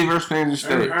 Navy versus Kansas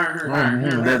State.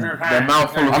 That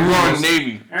mouthful of I'm food. going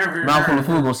Navy. Mouthful of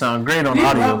food gonna sound great on I'm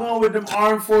audio. going with them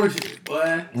armed forces,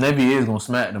 but Navy is gonna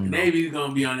smack them. Though. Navy's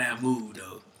gonna be on that move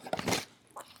though.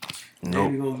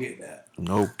 Nope. Navy gonna get that.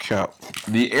 No cap.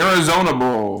 The Arizona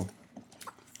Bowl,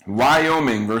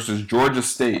 Wyoming versus Georgia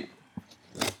State.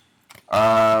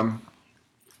 I'm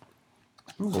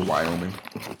gonna go Wyoming.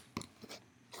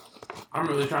 I'm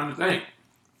really trying to think.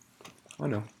 I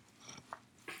know.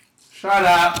 Shut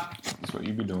up. That's what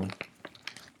you be doing.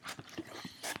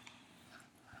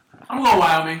 I'm going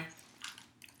Wyoming.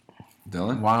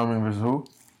 Dylan? Wyoming versus who?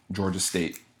 Georgia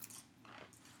State.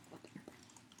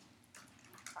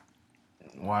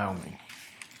 Wyoming.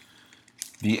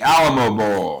 The Alamo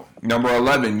Bowl, number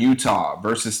 11, Utah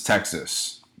versus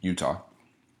Texas. Utah.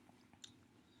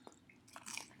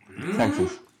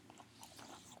 Texas.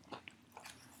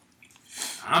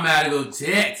 I'm about to go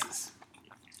Texas.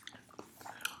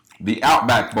 The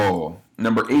Outback Bowl,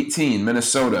 number 18,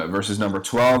 Minnesota versus number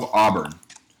 12, Auburn.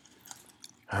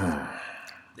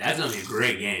 That's gonna be a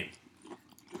great game.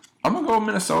 I'm gonna go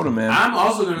Minnesota, man. I'm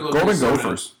also gonna go Golden Minnesota.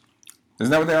 Gophers.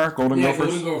 Isn't that what they are? Golden Yeah,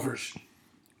 Gophers? Golden Gophers.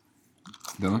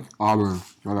 Dylan? Auburn.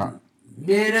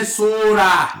 Minnesota.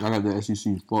 I got the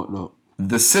SEC fucked up.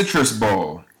 The Citrus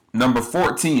Bowl, number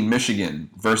 14,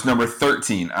 Michigan versus number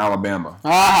 13, Alabama.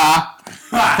 That's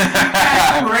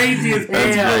crazy as hell.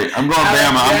 That's great. I'm going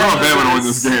Bama. I'm going Bama to win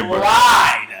this game, bro.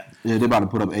 Slide. Yeah, they about to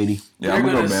put up 80. Yeah, I'm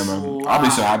gonna go They're Bama. gonna I'll be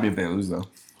so slide. happy if they lose, though.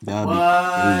 That'll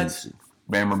What? be crazy.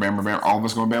 Bama. All of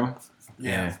us going Bama?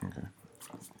 Yeah.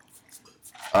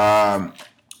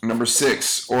 Number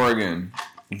 6, Oregon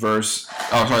versus...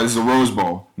 Oh, sorry, this is the Rose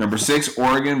Bowl. Number 6,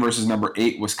 Oregon versus number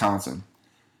 8, Wisconsin.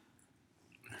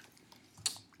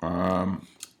 I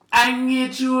can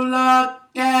get you a log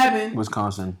cabin.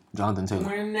 Wisconsin. Jonathan Taylor.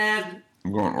 Somewhere in that.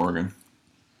 I'm going Oregon.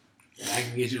 I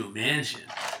can get you a mansion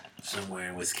somewhere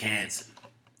in Wisconsin.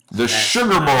 The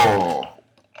Sugar Bowl.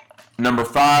 Number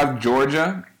 5,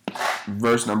 Georgia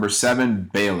versus number 7,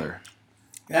 Baylor.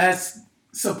 That's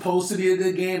supposed to be a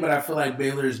good game, but I feel like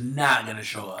Baylor is not going to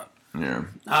show up. Yeah,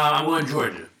 I'm going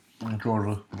Georgia.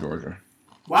 Georgia.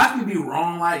 Watch me be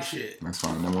wrong like shit. That's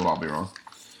fine. Then we'll all be wrong.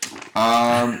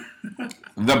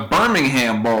 The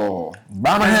Birmingham Bowl.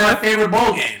 That's my favorite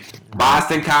bowl game.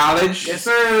 Boston College Yes,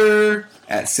 sir.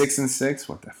 at 6-6.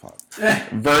 What the fuck?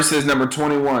 Versus number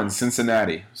 21,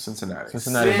 Cincinnati. Cincinnati about to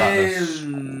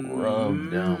Sin-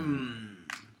 rub down.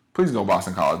 Please go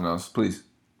Boston College, Nels. Please.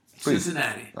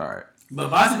 Cincinnati. All right. But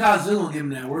Boston College still going to give him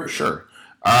that word. Sure.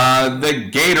 The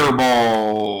Gator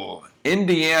Bowl.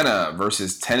 Indiana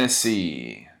versus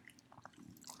Tennessee.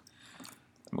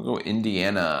 I'm going to go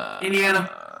Indiana. Indiana.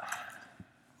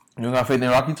 You don't got faith in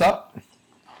Rocky Top?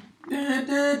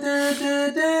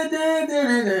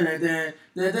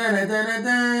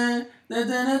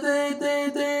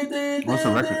 What's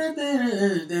the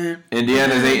record?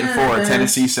 Indiana's 8-4.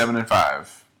 Tennessee 7-5.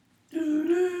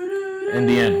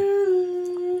 Indiana.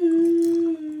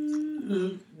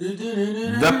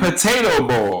 The Potato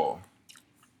Bowl.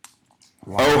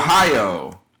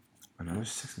 Ohio. Another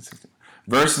 6-6.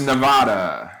 Versus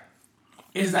Nevada.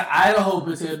 Is the Idaho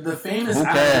potato, the famous Who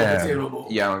Idaho cares? potato bowl?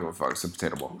 Yeah, I don't give a fuck. It's the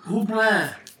Potato Bowl. Who playing?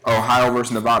 Ohio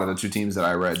versus Nevada, the two teams that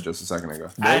I read just a second ago.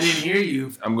 I didn't hear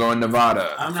you. I'm going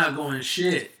Nevada. I'm not going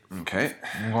shit. Okay.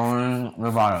 I'm going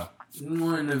Nevada. I'm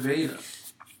going Nevada.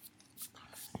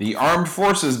 The Armed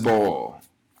Forces Bowl.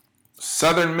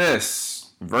 Southern Miss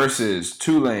versus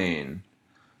Tulane.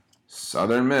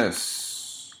 Southern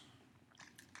Miss.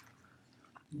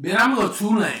 Then I'm going to go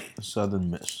Tulane.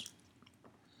 Southern Miss.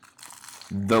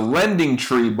 The Lending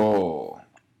Tree Bowl.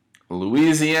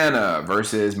 Louisiana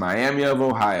versus Miami of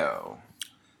Ohio.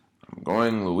 I'm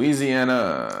Going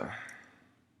Louisiana.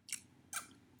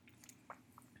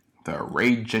 The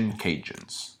Ragin'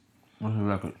 Cajuns. What's the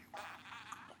record?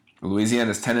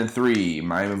 Louisiana's 10-3.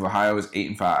 Miami of Ohio is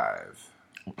 8-5.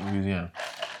 Louisiana.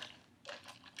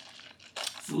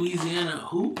 Louisiana,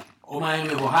 who? Oh,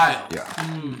 Miami of Ohio. Yeah.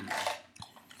 I'm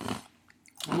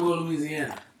gonna go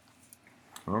Louisiana.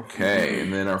 Okay,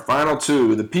 and then our final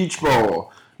two, the Peach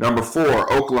Bowl. Number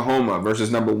 4, Oklahoma versus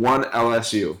number 1,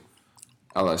 LSU.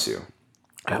 LSU.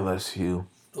 LSU.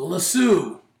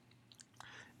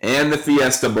 And the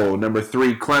Fiesta Bowl. Number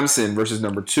 3, Clemson versus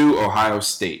number 2, Ohio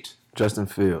State. Justin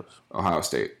Fields. Ohio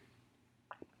State.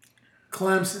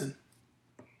 Clemson.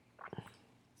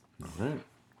 All right.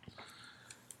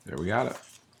 There we got it.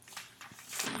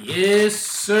 Yes,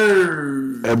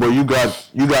 sir. Hey, boy, you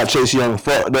got Chase Young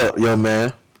fucked up, young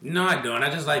man. No, I don't. I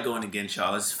just like going against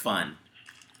y'all. It's fun.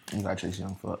 You got Chase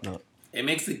Young fucked up. It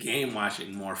makes the game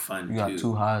watching more fun, You got too. 2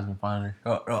 Heisman finally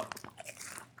fucked up.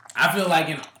 I feel like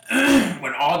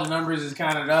when all the numbers is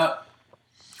counted up,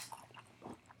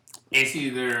 it's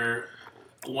either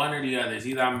one or the other. It's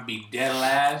either I'm going to be dead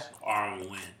last or I'm going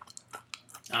to win.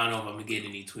 I don't know if I'm going to get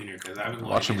any tweener because I've been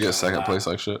going Watch him get second place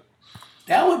like shit.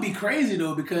 That would be crazy,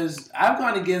 though, because I've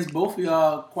gone against both of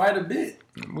y'all quite a bit.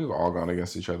 We've all gone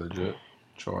against each other, Jit.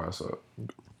 Show ass up.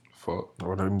 Fuck.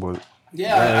 What them boys?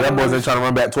 Yeah. That boys ain't trying to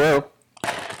run back 12.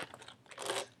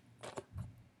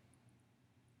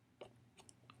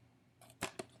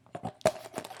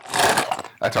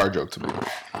 That's our joke to me.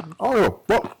 Oh,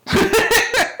 well,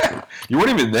 You weren't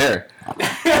even there.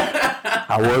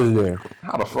 I was there.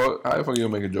 How the fuck you gonna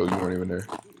make a joke you weren't even there?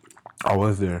 I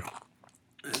was there.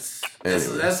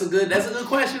 That's a good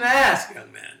question to ask, young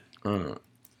man. I don't know.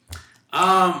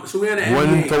 So we're in the When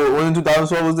NBA. in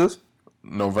 2012 was this?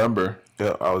 November.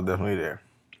 Yeah, I was definitely there.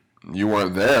 You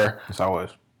weren't there. Yes, I was.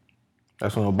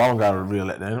 That's when Obama got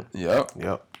reelected, ain't it? Yep.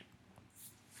 Yep.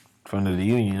 From the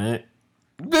union, ain't it?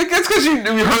 It's because you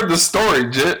heard the story,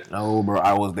 Jit. No, bro,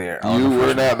 I was there. You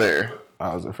were not there.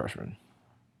 I was a freshman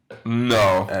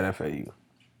No. at FAU.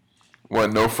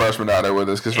 What? No freshman out there with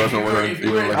us because freshmen weren't if you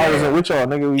even were- I looking wasn't at. with y'all, nigga.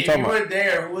 What you If talking you about? weren't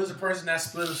there, who was the person that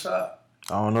split us up?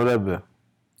 I don't know that bit.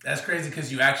 That's crazy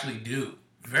because you actually do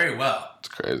very well. It's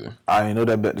crazy. I ain't know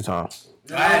that bit at the time.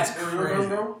 That's It was crazy.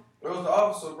 bro. It was the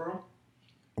officer, bro.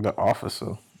 The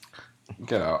officer.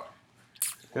 Get out.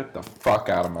 Get the fuck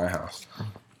out of my house.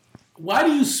 Why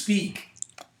do you speak?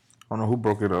 I don't know who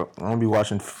broke it up. I don't be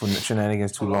watching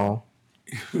shenanigans too long.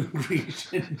 Green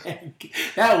shenanigans.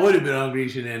 That would have been on Green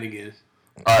Shenanigans.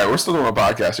 All right, we're still doing a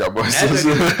podcast, y'all boys. That's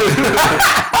we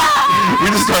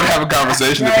just started having a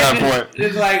conversation at that point.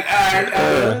 It's like,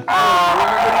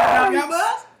 y'all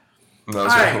buzz? No, so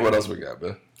right. what else we got,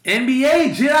 man?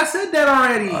 NBA, Jit, I said that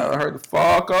already. I heard the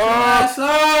fuck up. What's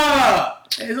up?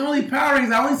 It's only power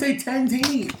rankings. I only say 10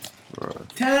 teams. Bruh,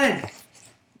 10.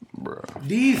 bruh,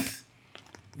 This.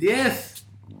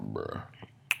 bruh.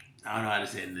 I don't know how to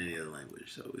say it in any other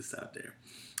language, so we stop there.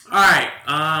 All right,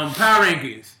 power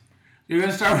rankings. You're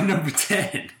gonna start with number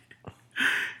 10.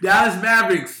 Dallas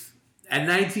Mavericks at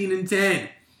 19-10.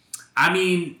 I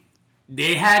mean,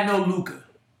 they had no Luka.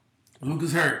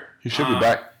 Luka's hurt. He should be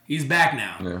back. He's back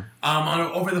now. Yeah.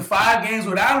 Over the 5 games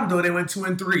without him, though, they went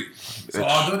 2-3. So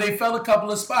although they fell a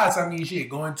couple of spots, I mean, shit,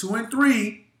 going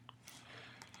 2-3.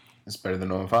 It's better than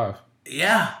 0-5.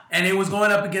 Yeah, and it was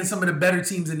going up against some of the better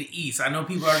teams in the East. I know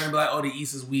people are going to be like, oh, the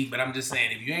East is weak, but I'm just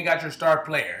saying, if you ain't got your star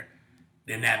player,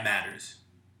 then that matters.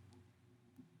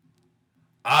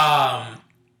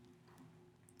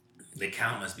 The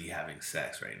count must be having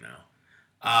sex right now.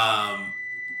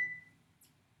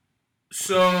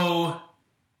 So,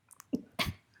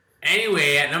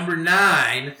 anyway, at number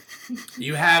 9,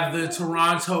 you have the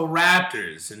Toronto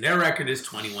Raptors, and their record is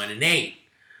 21-8.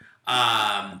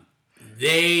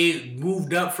 They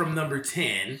moved up from number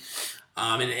 10.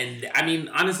 And I mean,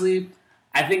 honestly,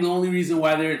 I think the only reason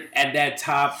why they're at that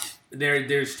top,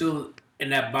 they're still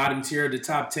in that bottom tier of the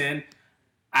top 10,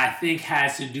 I think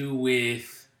has to do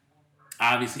with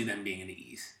obviously them being in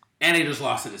the East. And they just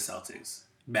lost to the Celtics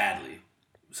badly.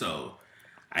 So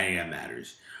I think that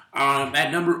matters.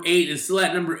 At number 8, and still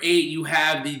at number 8, you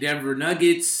have the Denver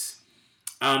Nuggets.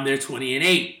 They're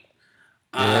 20-8.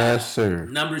 Yes, sir.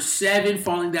 Number 7,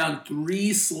 falling down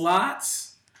 3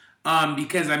 slots,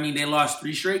 because, I mean, they lost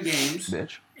 3 straight games,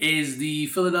 Bitch. is the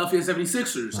Philadelphia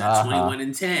 76ers at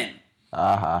 21-10.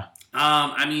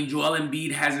 I mean, Joel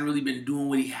Embiid hasn't really been doing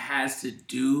what he has to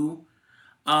do.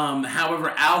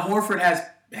 However, Al Horford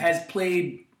has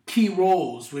played key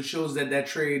roles, which shows that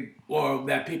trade or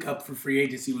that pickup for free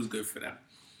agency was good for them.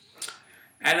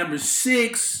 At number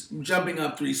 6, jumping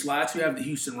up 3 slots, we have the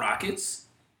Houston Rockets.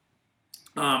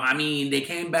 I mean, they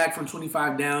came back from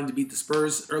 25 down to beat the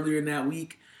Spurs earlier in that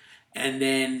week, and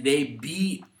then they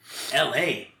beat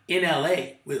LA in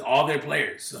LA with all their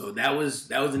players. So that was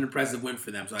an impressive win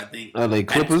for them. So I think LA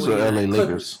Clippers or LA Clippers.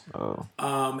 Lakers? Oh.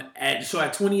 So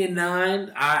at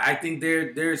 20-9, I think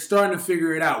they're starting to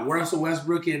figure it out. Russell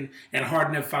Westbrook and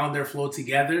Harden have found their flow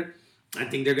together. I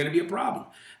think they're going to be a problem.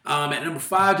 At number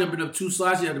 5, jumping up 2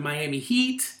 slots, you have the Miami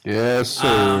Heat. Yes,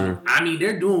 sir. I mean,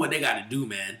 they're doing what they got to do,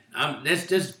 man. That's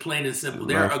just plain and simple.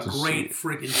 They're a great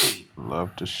freaking team.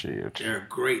 Love to see it. They're a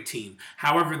great team.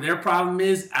 However, their problem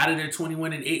is, out of their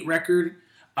 21-8 record,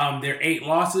 their 8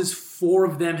 losses, 4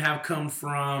 of them have come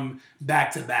from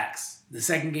back-to-backs. The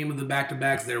second game of the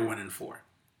back-to-backs, they're 1-4.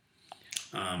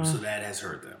 So that has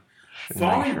hurt them.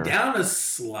 Falling down a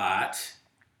slot.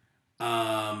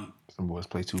 Some boys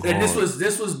play too hard. And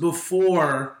this was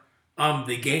before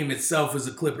the game itself was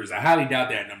the Clippers. I highly doubt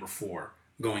they're at number 4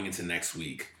 going into next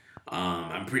week.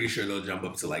 I'm pretty sure they'll jump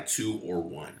up to like 2 or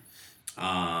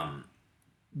 1.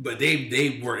 But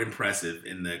they were impressive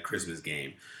in the Christmas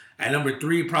game. At number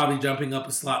 3, probably jumping up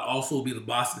a slot also will be the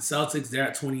Boston Celtics. They're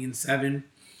at 20-7.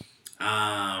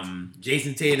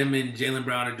 Jason Tatum and Jaylen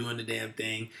Brown are doing the damn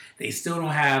thing. They still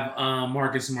don't have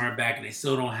Marcus Smart back, and they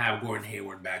still don't have Gordon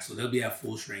Hayward back, so they'll be at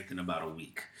full strength in about a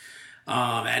week.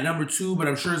 At number 2, but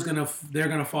I'm sure they're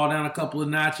gonna fall down a couple of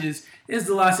notches, is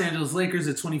the Los Angeles Lakers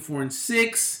at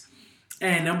 24-6.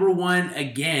 And number 1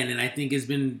 again, and I think it's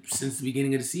been since the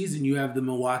beginning of the season, you have the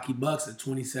Milwaukee Bucks at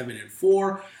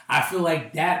 27-4. I feel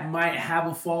like that might have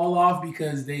a fall off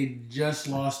because they just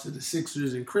lost to the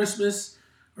Sixers in Christmas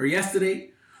or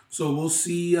yesterday. So we'll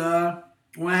see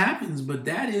what happens. But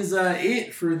that is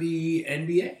it for the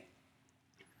NBA.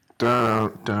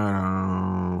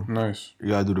 Dun. Nice. You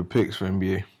gotta do the picks for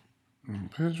NBA.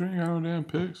 Picks? You ain't got no damn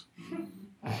picks.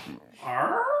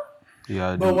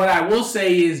 Yeah. But what I will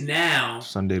say is now,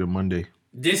 Sunday to Monday.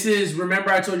 this is, remember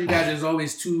I told you guys there's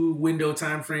always 2 window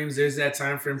time frames. There's that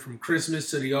time frame from Christmas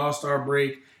to the All-Star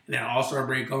break and then All-Star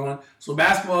break on. So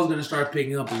basketball is going to start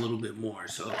picking up a little bit more.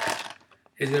 So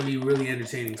it's going to be really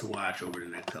entertaining to watch over the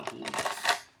next couple of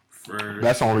weeks.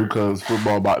 That's only because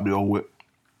football about to be over with.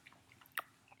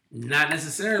 Not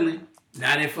necessarily.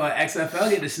 Not if XFL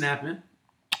get to snapping.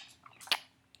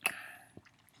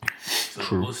 So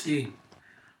True. We'll see.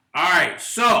 All right,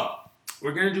 so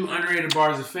we're going to do underrated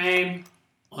bars of fame,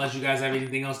 unless you guys have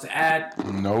anything else to add.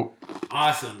 Nope.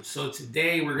 Awesome. So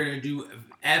today we're going to do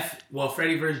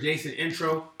Freddie vs. Jason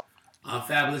intro,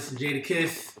 Fabulous and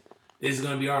Jadakiss. This is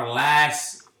going to be our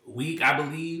last week, I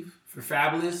believe, for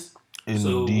Fabulous. Indeed.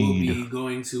 So we'll be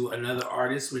going to another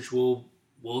artist, which we'll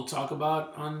talk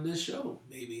about on this show,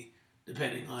 maybe,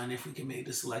 depending on if we can make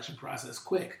the selection process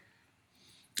quick.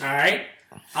 All right.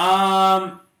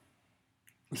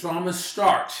 So I'm going to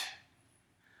start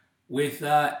with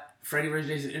Freddie vs.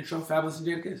 Jason intro, Fabulous and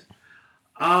Jadakiss.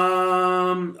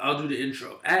 I'll do the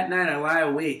intro. At night I lie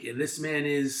awake and this man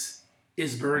is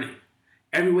burning.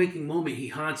 Every waking moment he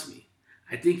haunts me.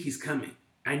 I think he's coming.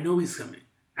 I know he's coming.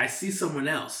 I see someone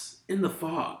else in the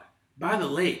fog by the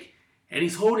lake and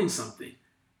he's holding something.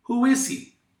 Who is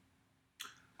he?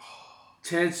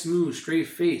 Ted Smooth, straight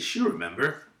face. You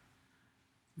remember.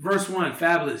 Verse 1,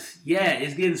 Fabulous. Yeah,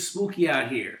 it's getting spooky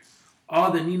out here.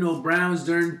 All the Nino Browns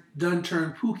done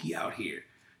turned pooky out here.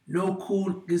 No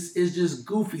cool, this is just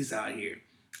goofies out here.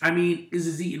 I mean, this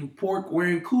is eating pork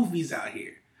wearing koofies out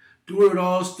here. Through it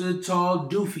all, stood tall,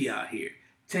 doofy out here.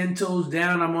 10 toes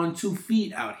down, I'm on 2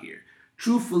 feet out here.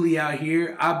 Truthfully out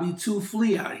here, I'll be 2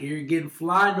 flea out here. Getting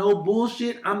fly, no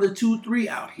bullshit, I'm the 2-3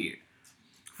 out here.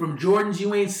 From Jordans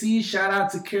you ain't see, shout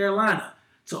out to Carolina.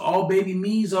 To all baby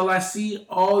me's, all I see,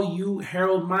 all you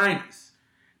Harold Miners.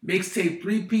 Mixtape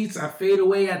 3-peats, I fade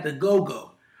away at the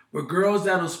go-go. With girls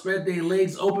that'll spread their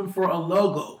legs open for a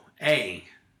logo. Hey,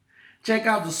 check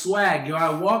out the swag, yo, I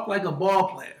walk like a ball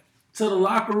player. To the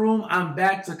locker room, I'm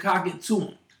back to cock it to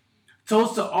him.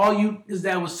 Toast to all you is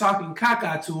that was talking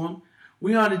caca to him.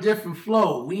 We on a different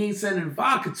flow, we ain't sending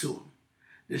vodka to him.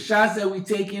 The shots that we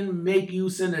taking make you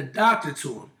send a doctor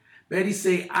to him. Betty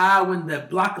say I when the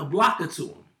blocka to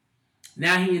him.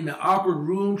 Now he in the awkward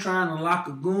room trying to lock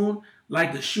a goon.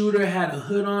 Like the shooter had a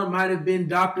hood on, might have been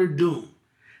Dr. Doom.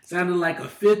 Sounded like a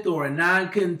 5th or a 9,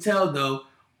 couldn't tell though.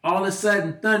 All of a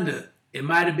sudden thunder, it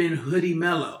might have been Hoodie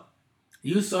Mellow.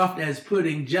 You soft as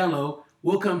pudding jello,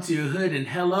 we'll come to your hood and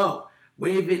hello.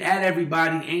 Wave it at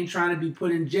everybody, ain't trying to be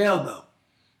put in jail though.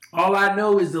 All I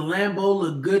know is the Lambo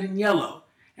look good in yellow.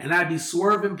 And I be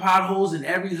swerving potholes in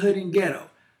every hood and ghetto.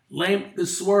 Lame the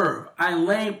swerve. I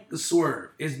lame the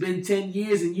swerve. It's been 10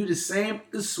 years and you the same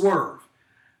the swerve.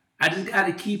 I just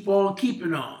gotta keep on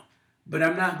keeping on. but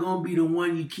I'm not gonna be the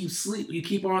one you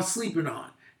keep on sleeping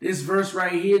on. This verse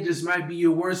right here just might be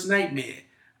your worst nightmare.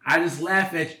 I just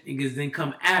laugh at you niggas, then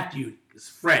come after you. It's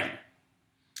Freddie.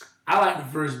 I like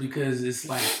the verse because it's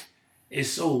like it's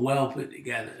so well put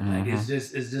together. Like it's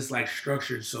just like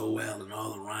structured so well, and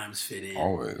all the rhymes fit in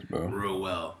Always, bro. real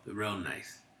well, real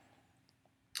nice.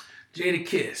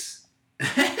 Jadakiss.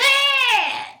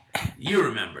 You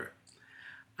remember.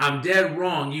 I'm dead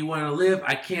wrong. You want to live?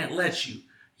 I can't let you.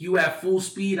 You at full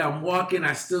speed. I'm walking.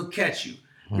 I still catch you.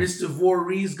 Mr.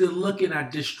 Voorhees, good looking. I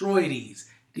destroy these.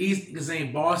 These niggas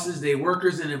ain't bosses. They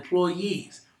workers and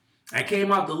employees. I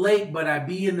came out the lake, but I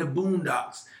be in the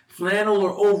boondocks. Flannel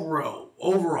or overall.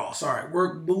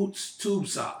 Work boots, tube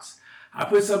socks. I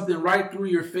put something right through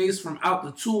your face from out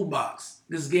the toolbox.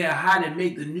 This get hot and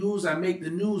make the news. I make the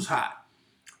news hot.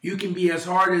 You can be as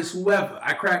hard as whoever.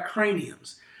 I crack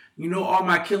craniums. You know all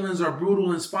my killings are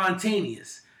brutal and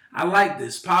spontaneous. I like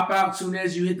this. Pop out soon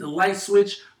as you hit the light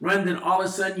switch. Run, then all of a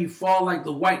sudden you fall like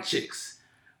the white chicks.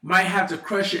 Might have to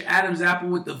crush your Adam's apple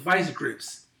with the vice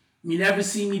grips. You never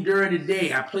see me during the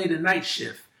day. I play the night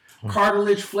shift.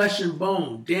 Cartilage, flesh, and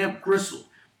bone. Damp gristle.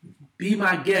 Be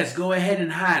my guest. Go ahead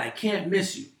and hide. I can't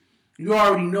miss you. You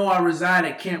already know I reside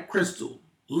at Camp Crystal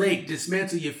Lake.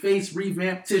 Dismantle your face.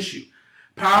 Revamp tissue.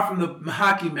 Power from the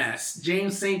hockey mask.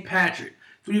 James St. Patrick.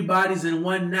 3 bodies in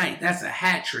one night. That's a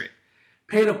hat trick.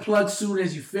 Pay the plug soon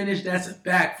as you finish. That's a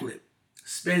backflip.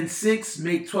 Spend 6,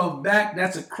 make 12 back.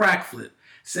 That's a crack flip.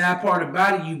 Sad part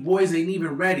about it, you boys ain't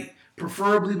even ready.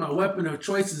 Preferably my weapon of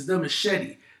choice is the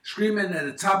machete. Screaming at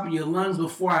the top of your lungs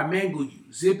before I mangle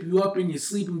you. Zip you up in your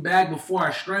sleeping bag before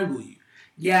I strangle you.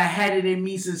 Yeah, I had it in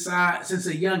me since a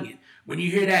youngin'. When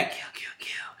you hear that, kill, kill,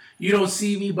 kill. You don't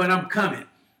see me, but I'm coming.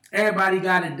 Everybody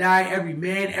gotta die, every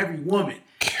man, every woman.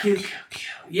 Kill, kill, kill.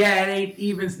 Yeah, it ain't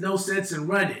even no sense in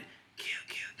running. Kill,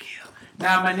 kill, kill.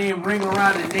 Now my name ring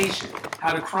around the nation.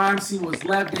 How the crime scene was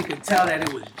left, they could tell that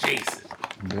it was Jason.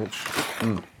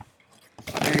 Bitch.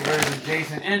 Big version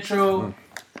Jason intro.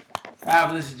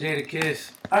 Fabulous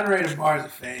Jadakiss. Underrated bars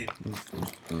of fame.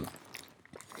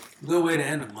 Good way to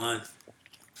end the month.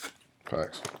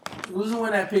 Facts. Who's the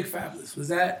one that picked Fabulous? Was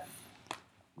that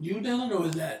you, Dylan, or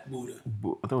was that Buddha?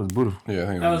 I thought it was Buddha. Yeah, I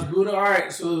think That was Buddha?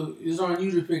 Alright, so it's on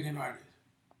you to pick an artist.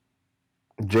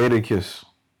 Jadakiss.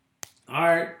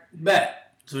 Alright,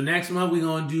 bet. So next month we're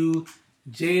going to do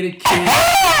Jadakiss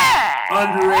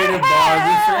underrated bars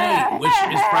of fame, which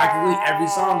is practically every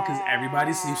song because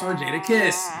everybody sleeps on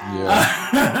Jadakiss.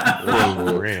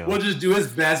 Yeah. We'll just do his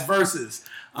best verses.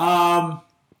 So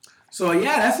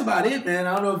yeah, that's about it, man.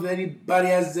 I don't know if anybody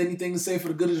has anything to say for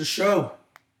the good of the show.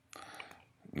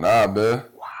 Nah, man.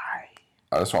 Why?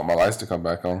 I just want my lights to come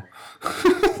back on.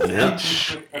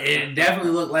 It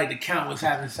definitely looked like the Count was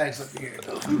having sex up here,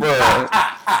 though. Bro,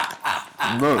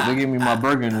 Look, they gave me my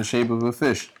burger in the shape of a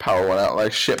fish. power went out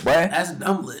like shit, boy. That's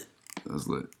dumb lit. That's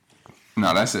lit.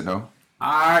 No, that's it, though.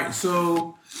 Alright,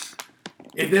 so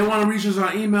if they want to reach us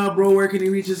on email, bro, where can they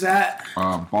reach us at?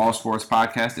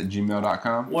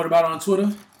 Ballsportspodcast@gmail.com. What about on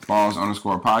Twitter?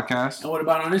 Balls_podcast. And what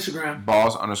about on Instagram?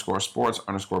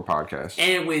 Balls_sports_podcast.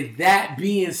 And with that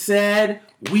being said,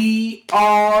 we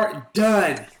are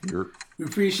done. We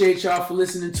appreciate y'all for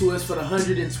listening to us for the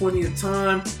 120th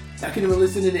time. I couldn't even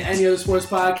listen to any other sports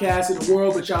podcast in the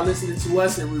world, but y'all listening to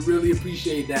us, and we really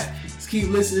appreciate that. Just keep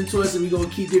listening to us, and we're going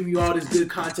to keep giving you all this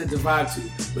good content to vibe to.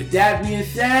 With that being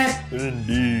said,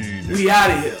 Indeed. we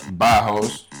out of here. Bye,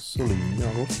 host. Silly,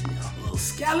 Little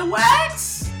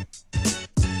scallywags.